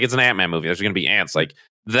with ants. Like, it's an Ant-Man movie. There's going to be ants. Like,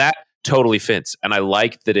 that totally fits. And I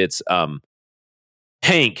like that it's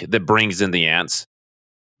Hank that brings in the ants.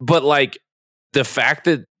 But, like, the fact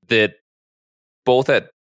that both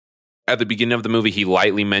at the beginning of the movie, he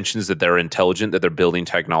lightly mentions that they're intelligent, that they're building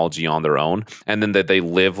technology on their own, and then that they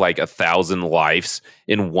live like 1,000 lives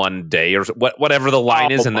in one day or whatever the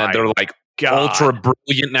line is, and then they're like ultra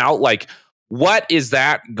brilliant now. Like, what is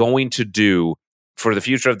that going to do for the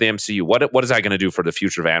future of the MCU? What is that going to do for the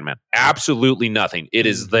future of Ant-Man? Absolutely nothing. It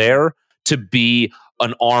is there to be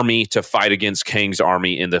an army to fight against Kang's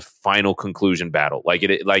army in the final conclusion battle. Like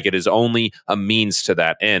it is only a means to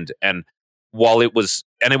that end. And while it was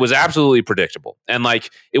absolutely predictable, and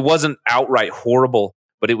like it wasn't outright horrible,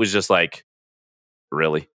 but it was just like,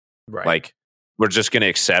 really, right? Like, we're just going to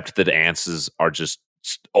accept that ants are just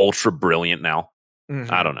ultra brilliant now.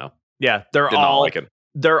 Mm-hmm. I don't know. Yeah, they're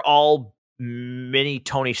all mini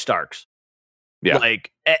Tony Starks. Yeah,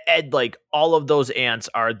 like and like all of those ants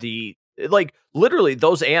are literally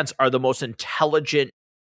those ants are the most intelligent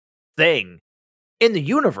thing in the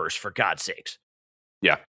universe, for God's sakes.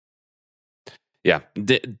 Yeah. Yeah,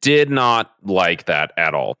 did not like that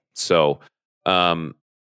at all. So,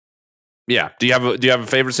 yeah. Do you have a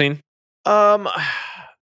favorite scene? I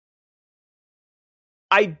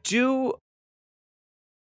do.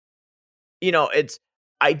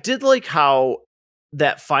 I did like how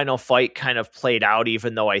that final fight kind of played out,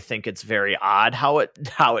 even though I think it's very odd how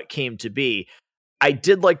it came to be. I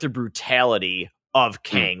did like the brutality of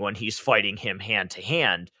Kang when he's fighting him hand to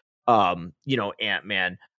hand.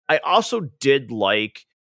 Ant-Man. I also did like,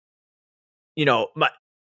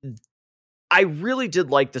 I really did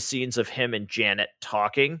like the scenes of him and Janet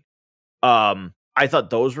talking. I thought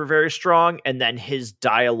those were very strong. And then his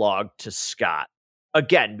dialogue to Scott,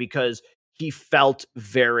 again, because he felt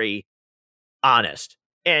very honest.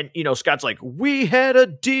 And, Scott's like, we had a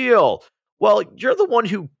deal. Well, you're the one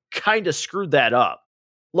who kind of screwed that up.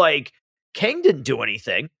 Like, Kang didn't do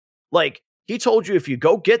anything. Like, he told you, if you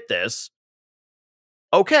go get this,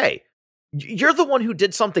 okay, you're the one who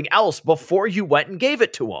did something else before you went and gave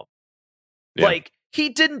it to him. Yeah. Like, he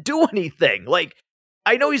didn't do anything. Like,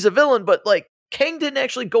 I know he's a villain, but like, Kang didn't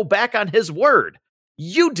actually go back on his word.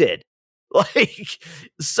 You did. Like,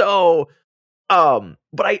 so,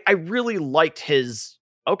 but I really liked his,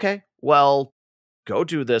 okay, well, go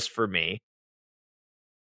do this for me,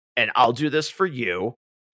 and I'll do this for you.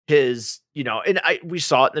 His, and we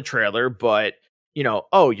saw it in the trailer, but,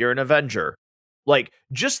 oh, you're an Avenger. Like,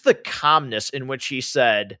 just the calmness in which he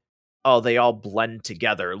said, oh, they all blend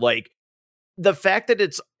together. Like, the fact that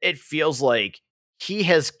it feels like he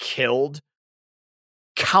has killed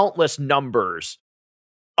countless numbers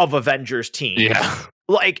of Avengers teams. Yeah.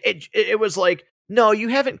 Like, it was like, no, you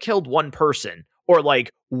haven't killed one person or like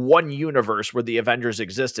one universe where the Avengers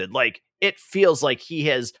existed. Like, it feels like he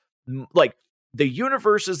has, like, the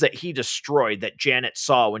universes that he destroyed that Janet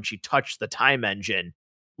saw when she touched the time engine,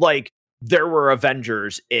 like, there were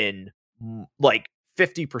Avengers in like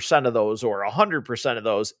 50% of those or 100% of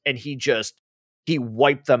those, and he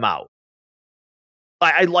wiped them out.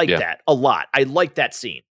 I like that a lot. I like that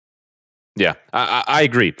scene. Yeah, I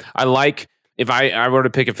agree. I like, if I were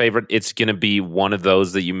to pick a favorite, it's going to be one of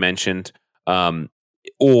those that you mentioned,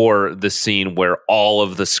 or the scene where all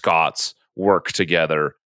of the Scots work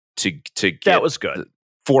together to get that was good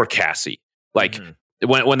for Cassie. Like,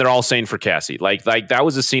 when they're all saying for Cassie, like that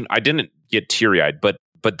was a scene I didn't get teary-eyed, but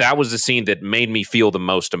that was the scene that made me feel the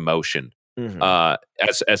most emotion,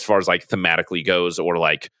 as far as like thematically goes, or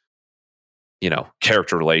like,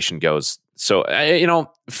 character relation goes. So,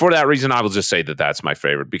 for that reason, I will just say that that's my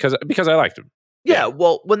favorite because I liked him. Yeah.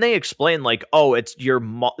 Well, when they explain like, oh, it's your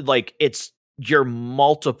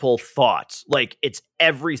multiple thoughts, like it's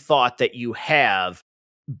every thought that you have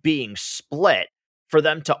being split, for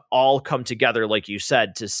them to all come together, like you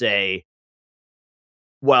said, to say,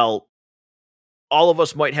 well, all of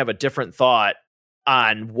us might have a different thought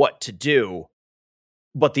on what to do,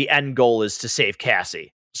 but the end goal is to save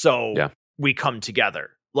Cassie. So we come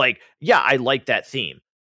together. Like, yeah, I like that theme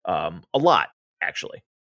a lot, actually.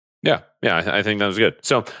 Yeah, I think that was good.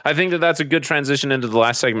 So I think that that's a good transition into the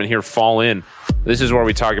last segment here, Fall In. This is where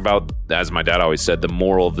we talk about, as my dad always said, the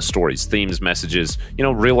moral of the stories, themes, messages,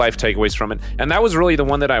 real life takeaways from it. And that was really the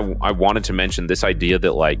one that I wanted to mention, this idea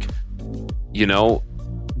that, like,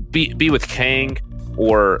 be with Kang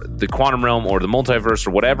or the quantum realm or the multiverse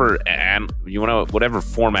or whatever, and whatever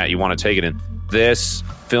format you want to take it in. This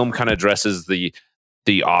film kind of addresses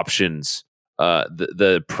the options,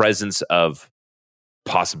 the presence of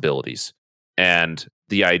possibilities, and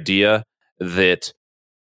the idea that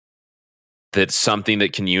something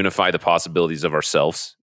that can unify the possibilities of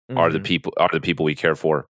ourselves are the people we care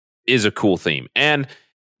for is a cool theme. And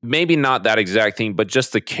maybe not that exact theme, but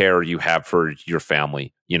just the care you have for your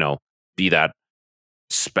family, be that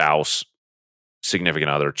spouse, significant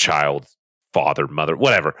other, child, father, mother,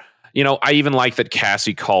 whatever. I even like that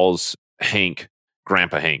Cassie calls Hank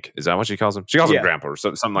Grandpa Hank. Is that what she calls him? She calls him Grandpa or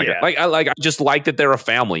something like that. I just like that they're a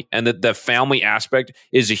family, and that the family aspect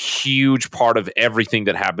is a huge part of everything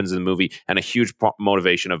that happens in the movie, and a huge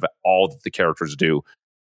motivation of all that the characters do.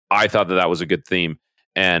 I thought that was a good theme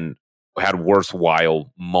and had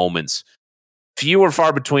worthwhile moments. Few or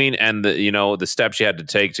far between, and the steps you had to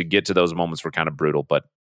take to get to those moments were kind of brutal, but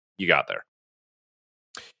you got there.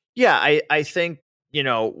 Yeah, I think,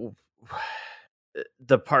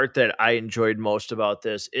 the part that I enjoyed most about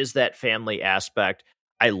this is that family aspect.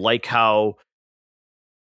 I like how,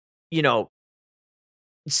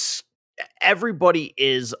 everybody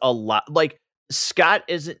is a lot, like, Scott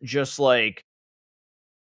isn't just like,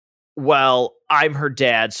 well, I'm her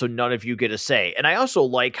dad, so none of you get a say. And I also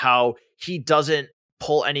like how he doesn't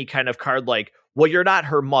pull any kind of card like, well, you're not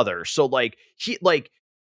her mother. So he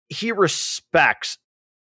respects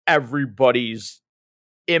everybody's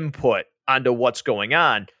input onto what's going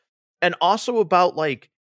on. And also about, like,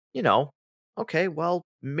 okay, well,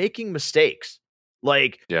 making mistakes.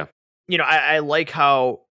 Like, yeah, I like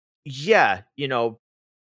how, so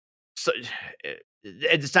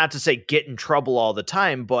it's not to say get in trouble all the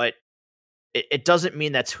time, but it doesn't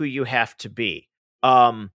mean that's who you have to be.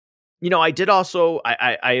 I did also,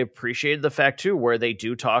 I appreciated the fact too, where they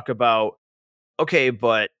do talk about, okay,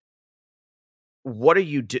 but what are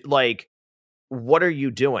you what are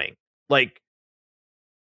you doing? Like,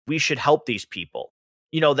 we should help these people.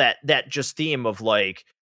 That just theme of, like,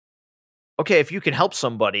 okay, if you can help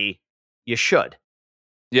somebody, you should.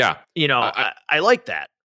 Yeah. I like that.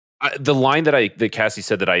 The line that Cassie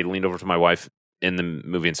said that I leaned over to my wife in the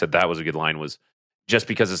movie and said that was a good line was, just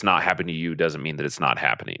because it's not happening to you doesn't mean that it's not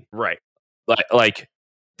happening. Right. Like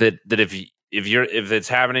that if it's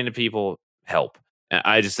happening to people, help. And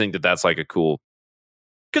I just think that that's like a cool,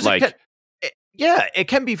 because like, it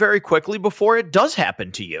can be very quickly before it does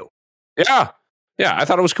happen to you. Yeah. I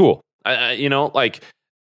thought it was cool. Like,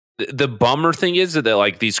 the bummer thing is that,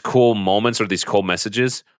 like, these cool moments or these cool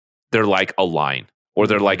messages, they're like a line or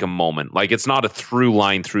they're like a moment. Like, it's not a through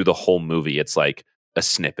line through the whole movie. It's like a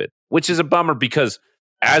snippet, which is a bummer because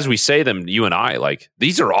as we say them, you and I, like,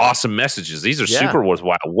 these are awesome messages. These are super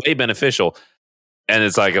worthwhile, way beneficial. And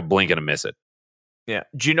it's like a blink and a miss it. Yeah.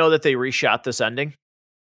 Do you know that they reshot this ending?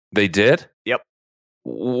 They did? Yep.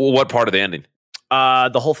 What part of the ending?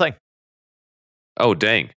 The whole thing. Oh,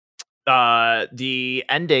 dang. The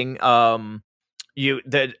ending,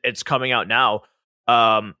 that it's coming out now.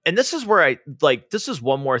 And this is where this is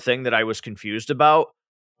one more thing that I was confused about.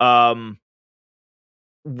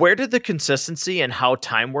 Where did the consistency and how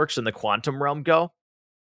time works in the quantum realm go?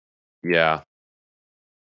 Yeah.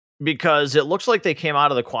 Because it looks like they came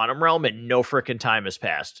out of the quantum realm and no frickin' time has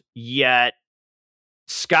passed. Yet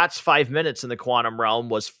Scott's 5 minutes in the quantum realm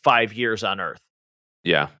was 5 years on Earth.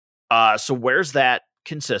 Yeah. So where's that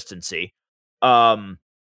consistency? But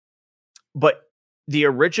the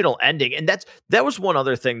original ending, and that was one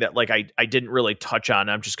other thing that, like, I didn't really touch on.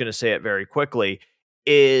 I'm just going to say it very quickly.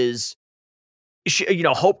 Is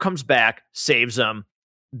Hope comes back, saves him.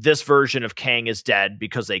 This version of Kang is dead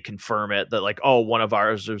because they confirm it that, like, oh, one of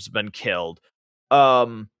ours has been killed.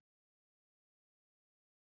 And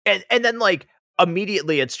then, like,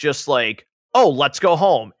 immediately it's just like, oh, let's go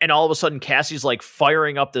home. And all of a sudden Cassie's like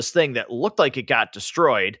firing up this thing that looked like it got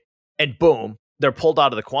destroyed, and boom, they're pulled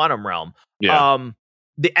out of the quantum realm. Yeah.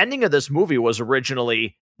 The ending of this movie was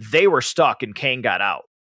originally they were stuck and Kang got out.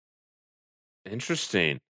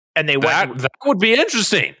 Interesting. And they that would be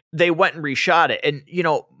interesting. They went and reshot it. And,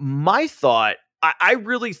 my thought, I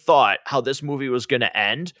really thought how this movie was going to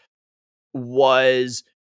end was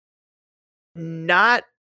not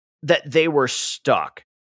that they were stuck.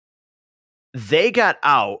 They got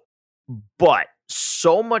out, but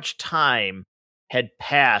so much time had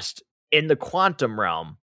passed in the quantum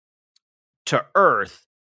realm to Earth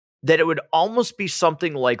that it would almost be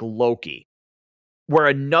something like Loki, where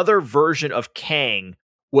another version of Kang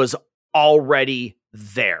was already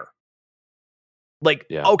there. Like,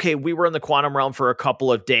 okay, we were in the quantum realm for a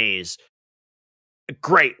couple of days.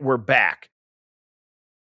 Great, we're back.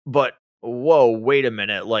 But whoa, wait a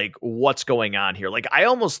minute. Like, what's going on here? Like, I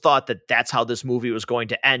almost thought that that's how this movie was going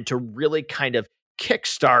to end, to really kind of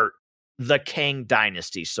kickstart the Kang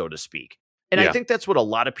dynasty, so to speak. And I think that's what a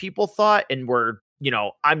lot of people thought. And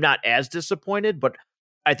I'm not as disappointed, but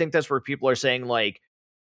I think that's where people are saying, like,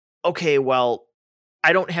 okay, well,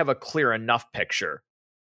 I don't have a clear enough picture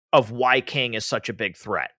of why Kang is such a big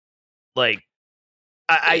threat. Like,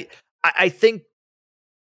 I think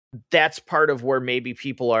that's part of where maybe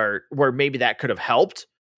where maybe that could have helped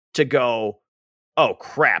to go, oh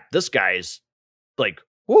crap, this guy's like,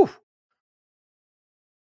 whoo.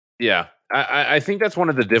 Yeah. I think that's one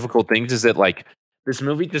of the difficult things, is that like this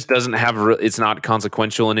movie just doesn't have, it's not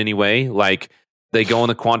consequential in any way. Like, they go in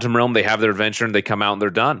the quantum realm, they have their adventure, and they come out and they're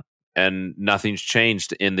done. And nothing's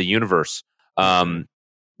changed in the universe.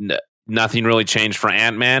 Nothing really changed for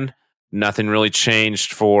Ant-Man. Nothing really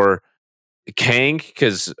changed for Kang,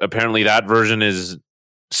 because apparently that version is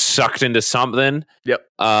sucked into something. Yep.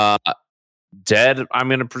 Dead, I'm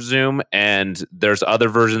going to presume. And there's other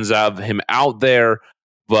versions of him out there,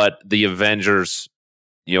 but the Avengers,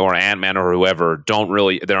 or Ant-Man or whoever, don't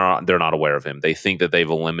really, they're not aware of him. They think that they've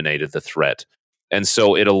eliminated the threat. And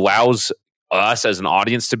so it allows us as an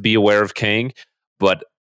audience to be aware of Kang, but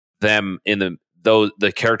them in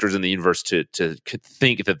the characters in the universe to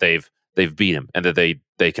think that they've beat him, and that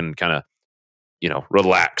they can kind of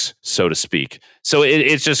relax, so to speak. So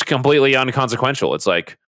it's just completely inconsequential. It's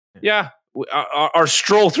like, our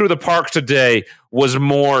stroll through the park today was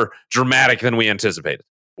more dramatic than we anticipated.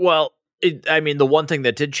 Well, the one thing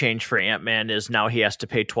that did change for Ant-Man is now he has to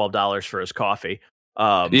pay $12 for his coffee.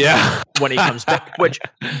 When he comes back. Which,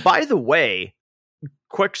 by the way,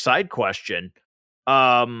 quick side question: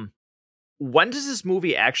 when does this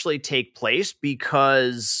movie actually take place?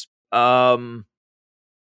 Because I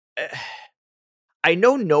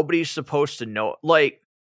know nobody's supposed to know. Like,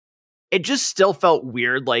 it just still felt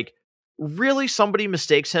weird. Like, really, somebody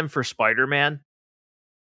mistakes him for Spider-Man?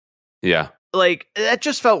 Yeah. Like, that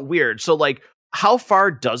just felt weird. So, like, how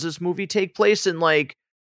far does this movie take place? And, like,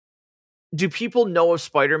 do people know of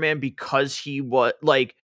Spider-Man because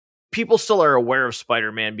people still are aware of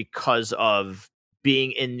Spider-Man because of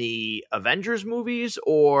being in the Avengers movies,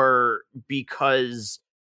 or because,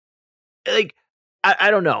 like,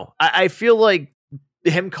 I don't know. I feel like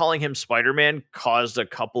him calling him Spider-Man caused a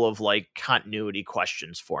couple of, like, continuity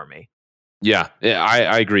questions for me. Yeah,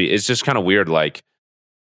 I agree. It's just kind of weird. Like,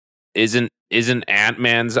 isn't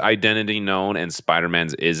Ant-Man's identity known and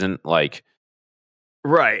Spider-Man's isn't? Like,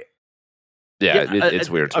 right. Yeah, it's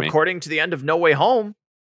weird to me. According to the end of No Way Home,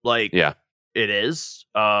 like, yeah, it is.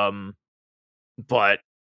 But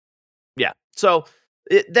yeah, so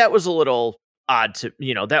that was a little odd to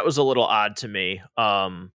me.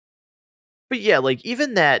 But yeah, like,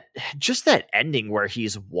 even that ending where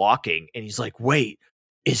he's walking and he's like, wait,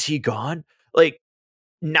 is he gone? Like,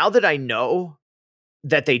 now that I know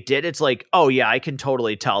that they did, it's like, oh yeah, I can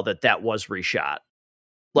totally tell that was reshot.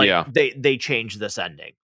 Like, they changed this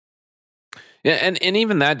ending. Yeah, and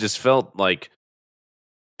even that just felt like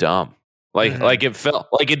dumb. Like, like it felt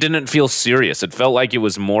like it didn't feel serious. It felt like it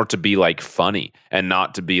was more to be like funny and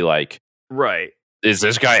not to be like, right, is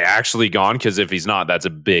this guy actually gone? Because if he's not, that's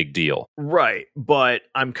a big deal. Right. But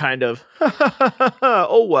I'm kind of,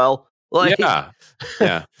 oh well. Like, yeah.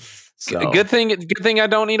 So. Good thing I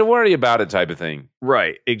don't need to worry about it, type of thing.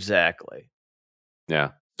 Right. Exactly.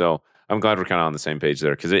 Yeah. So I'm glad we're kind of on the same page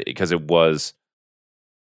there, because it was,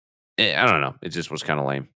 I don't know, it just was kind of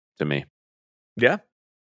lame to me. Yeah.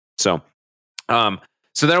 So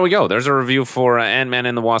there we go. There's a review for Ant-Man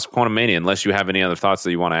and the Wasp: Quantumania. Unless you have any other thoughts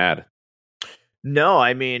that you want to add. No,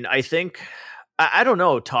 I mean, I think, I don't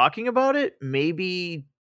know, talking about it, maybe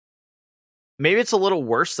it's a little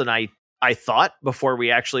worse than I thought before we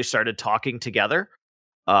actually started talking together.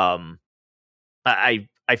 I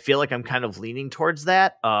feel like I'm kind of leaning towards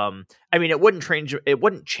that. I mean, it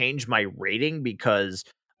wouldn't change my rating, because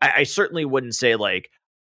I certainly wouldn't say, like,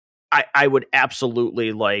 I would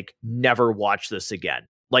absolutely, like, never watch this again.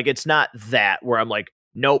 Like, it's not that where I'm like,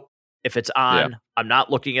 nope, if it's on, I'm not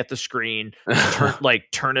looking at the screen,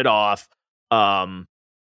 turn it off. But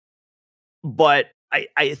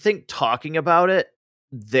I think talking about it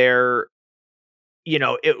there,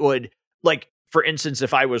 it would, like, for instance,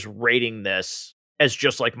 if I was rating this as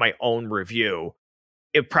just like my own review,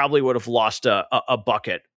 it probably would have lost a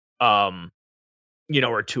bucket, or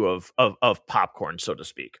two of popcorn, so to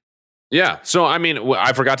speak. Yeah. So, I mean,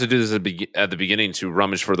 I forgot to do this at the beginning to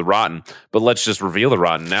rummage for the rotten, but let's just reveal the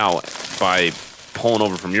rotten now by pulling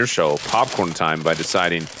over from your show, Popcorn Time, by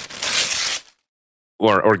deciding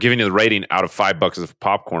or giving you the rating out of $5 of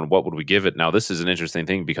popcorn. What would we give it? Now, this is an interesting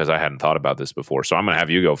thing because I hadn't thought about this before. So I'm going to have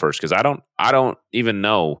you go first because I don't even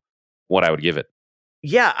know what I would give it.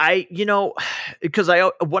 Yeah, because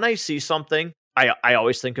when I see something, I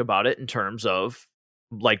always think about it in terms of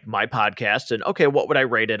like my podcast and okay, what would I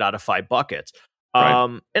rate it out of 5 buckets?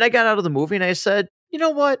 Right. And I got out of the movie and I said, you know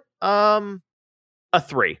what? A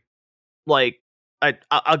 3. Like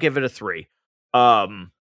I'll give it a 3.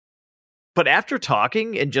 But after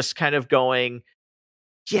talking and just kind of going,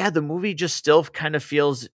 yeah, the movie just still kind of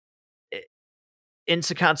feels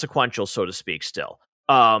inconsequential, so to speak, still.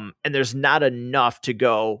 And there's not enough to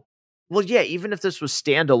go, well, yeah, even if this was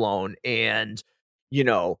standalone and,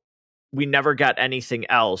 we never got anything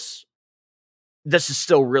else, this is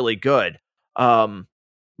still really good.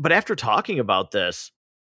 But after talking about this,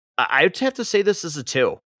 I'd have to say this is a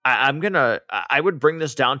 2. I would bring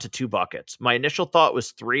this down to 2 buckets. My initial thought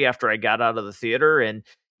was 3 after I got out of the theater and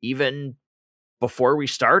even before we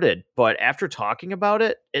started, but after talking about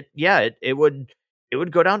it, it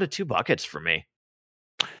would go down to 2 buckets for me.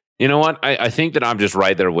 You know what? I think that I'm just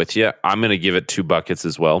right there with you. I'm going to give it 2 buckets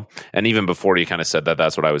as well. And even before you kind of said that,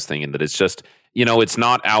 that's what I was thinking, that it's just, it's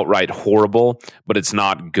not outright horrible, but it's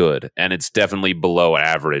not good. And it's definitely below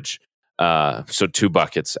average. So 2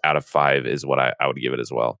 buckets out of 5 is what I would give it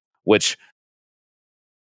as well. Which,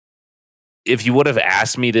 if you would have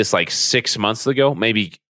asked me this like 6 months ago,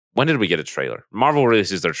 maybe, when did we get a trailer? Marvel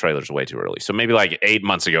releases their trailers way too early. So maybe like 8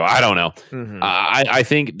 months ago. I don't know. Mm-hmm. I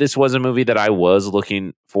think this was a movie that I was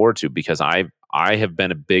looking forward to because I have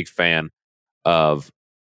been a big fan of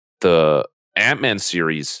the Ant-Man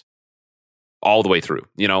series all the way through.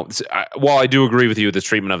 While I do agree with you, the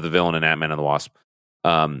treatment of the villain in Ant-Man and the Wasp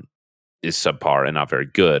is subpar and not very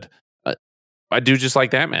good. I do just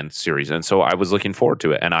like the Ant-Man series. And so I was looking forward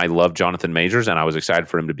to it. And I love Jonathan Majors and I was excited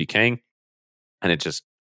for him to be Kang. And it just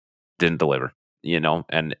didn't deliver,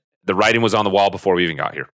 and the writing was on the wall before we even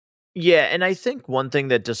got here. Yeah, and I think one thing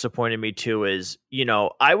that disappointed me too is,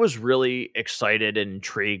 I was really excited and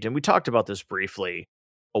intrigued, and we talked about this briefly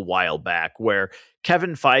a while back, where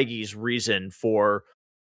Kevin Feige's reason for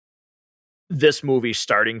this movie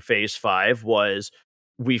starting Phase 5 was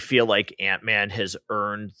we feel like Ant-Man has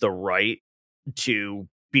earned the right to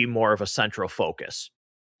be more of a central focus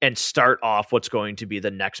and start off what's going to be the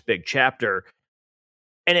next big chapter.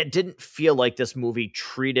 And it didn't feel like this movie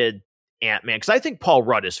treated Ant-Man, because I think Paul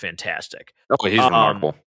Rudd is fantastic. Oh, he's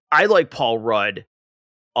remarkable. I like Paul Rudd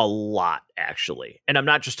a lot, actually. And I'm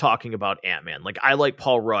not just talking about Ant-Man. Like, I like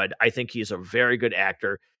Paul Rudd. I think he's a very good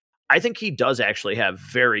actor. I think he does actually have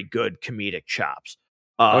very good comedic chops.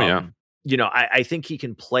 I think he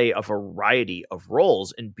can play a variety of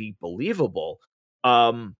roles and be believable.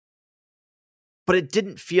 But it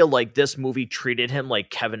didn't feel like this movie treated him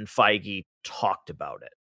like Kevin Feige talked about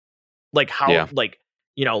it. Like how, like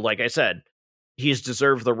I said, he's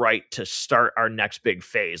deserved the right to start our next big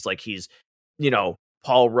phase. Like he's,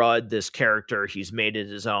 Paul Rudd, this character, he's made it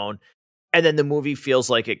his own. And then the movie feels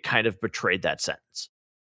like it kind of betrayed that sentence.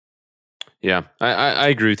 Yeah, I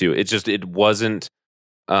agree with you. It just, it wasn't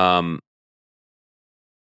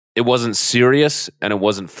serious and it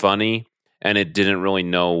wasn't funny. And it didn't really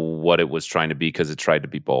know what it was trying to be because it tried to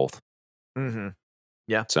be both. Mm-hmm.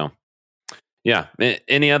 Yeah. So, yeah.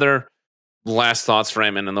 Any other last thoughts for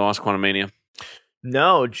Ant-Man and the Wasp: Quantumania?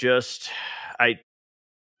 No, just I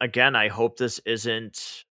hope this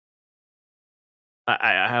isn't.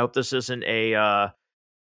 I hope this isn't a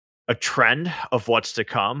trend of what's to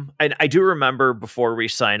come. And I do remember before we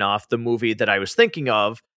sign off the movie that I was thinking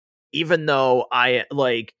of, even though I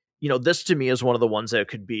like. This to me is one of the ones that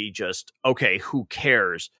could be just, okay, who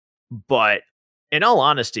cares? But in all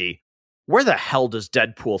honesty, where the hell does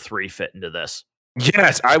Deadpool 3 fit into this?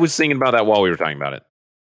 Yes, I was thinking about that while we were talking about it.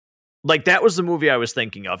 Like, that was the movie I was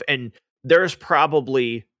thinking of. And there's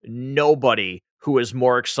probably nobody who is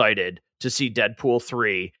more excited to see Deadpool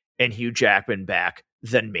 3 and Hugh Jackman back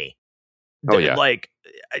than me. Oh, yeah. Like,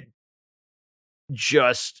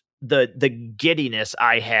 just the giddiness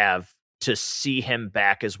I have to see him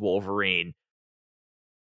back as Wolverine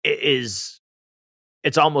it's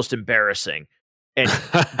almost embarrassing. And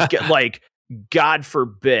like, God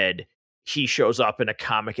forbid he shows up in a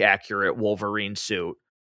comic accurate Wolverine suit.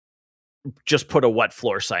 Just put a wet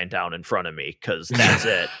floor sign down in front of me, because that's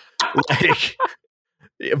it. Like,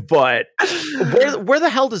 but where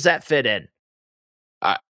the hell does that fit in?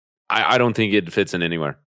 I don't think it fits in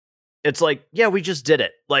anywhere. It's like, yeah, we just did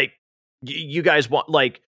it. Like, you guys want,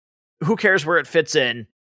 like, who cares where it fits in?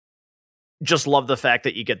 Just love the fact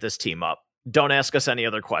that you get this team up. Don't ask us any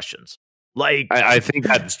other questions. Like, I think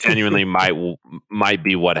that genuinely might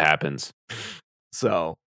be what happens.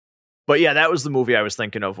 So, but yeah, that was the movie I was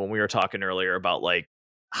thinking of when we were talking earlier about like,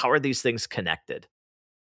 how are these things connected?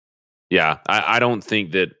 Yeah, I don't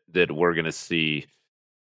think that we're going to see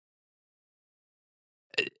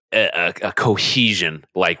a cohesion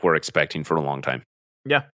like we're expecting for a long time.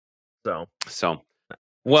 Yeah. So,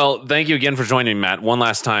 well, thank you again for joining me, Matt. One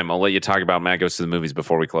last time, I'll let you talk about Matt Goes to the Movies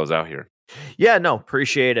before we close out here. Yeah, no,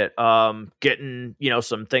 appreciate it. Getting,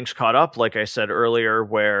 some things caught up, like I said earlier,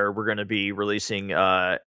 where we're going to be releasing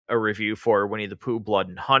a review for Winnie the Pooh, Blood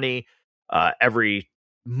and Honey,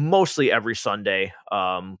 mostly every Sunday.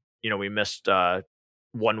 We missed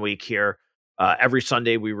 1 week here. Every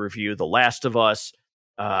Sunday we review The Last of Us,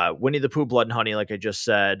 Winnie the Pooh, Blood and Honey, like I just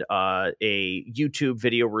said, a YouTube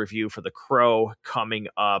video review for The Crow coming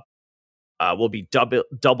up. We'll be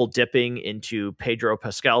double dipping into Pedro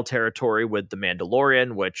Pascal territory with The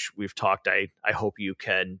Mandalorian, which we've talked. I hope you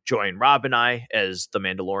can join Rob and I as The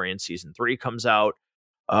Mandalorian season 3 comes out.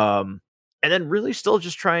 And then really still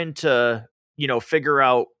just trying to, figure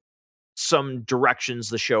out some directions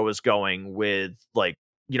the show is going with, like,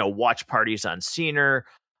 watch parties on Scener,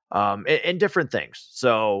 and different things.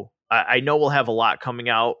 So I know we'll have a lot coming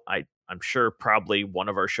out. I'm sure probably one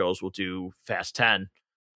of our shows will do Fast 10.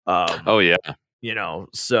 Oh yeah.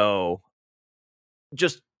 So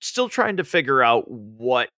just still trying to figure out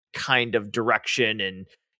what kind of direction and,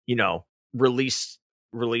 release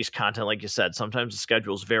content. Like you said, sometimes the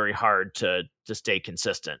schedule is very hard to stay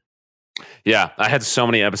consistent. Yeah. I had so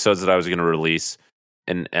many episodes that I was going to release,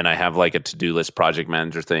 and I have like a to-do list project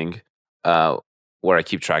manager thing, where I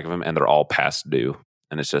keep track of them, and they're all past due.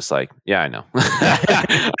 And it's just like, yeah, I know.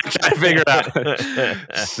 I'm trying to figure it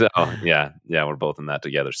out. So, yeah, we're both in that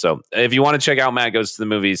together. So, if you want to check out Matt Goes to the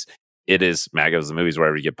Movies, it is Matt Goes to the Movies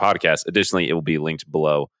wherever you get podcasts. Additionally, it will be linked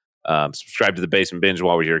below. Subscribe to the Basement Binge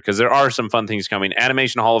while we're here, because there are some fun things coming.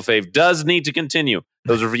 Animation Hall of Fame does need to continue.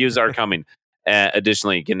 Those reviews are coming.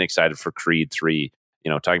 Additionally, getting excited for Creed 3,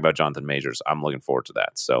 talking about Jonathan Majors. I'm looking forward to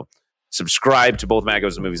that. So, subscribe to both Matt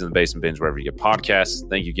Goes to the Movies and the Basement Binge wherever you get podcasts.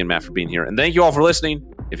 Thank you again, Matt, for being here. And thank you all for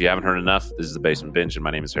listening. If you haven't heard enough, this is the Basement Binge, and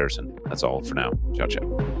my name is Harrison. That's all for now. Ciao, ciao.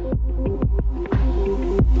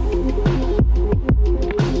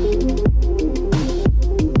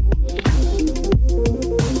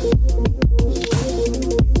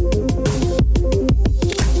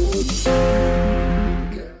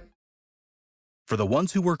 For the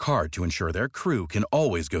ones who work hard to ensure their crew can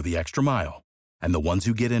always go the extra mile, and the ones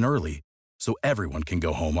who get in early so everyone can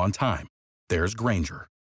go home on time, there's Grainger,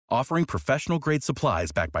 offering professional-grade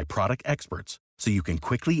supplies backed by product experts so you can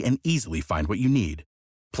quickly and easily find what you need.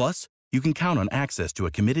 Plus, you can count on access to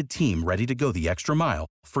a committed team ready to go the extra mile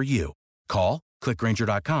for you. Call, click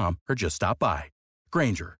Grainger.com, or just stop by.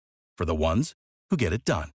 Grainger, for the ones who get it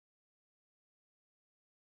done.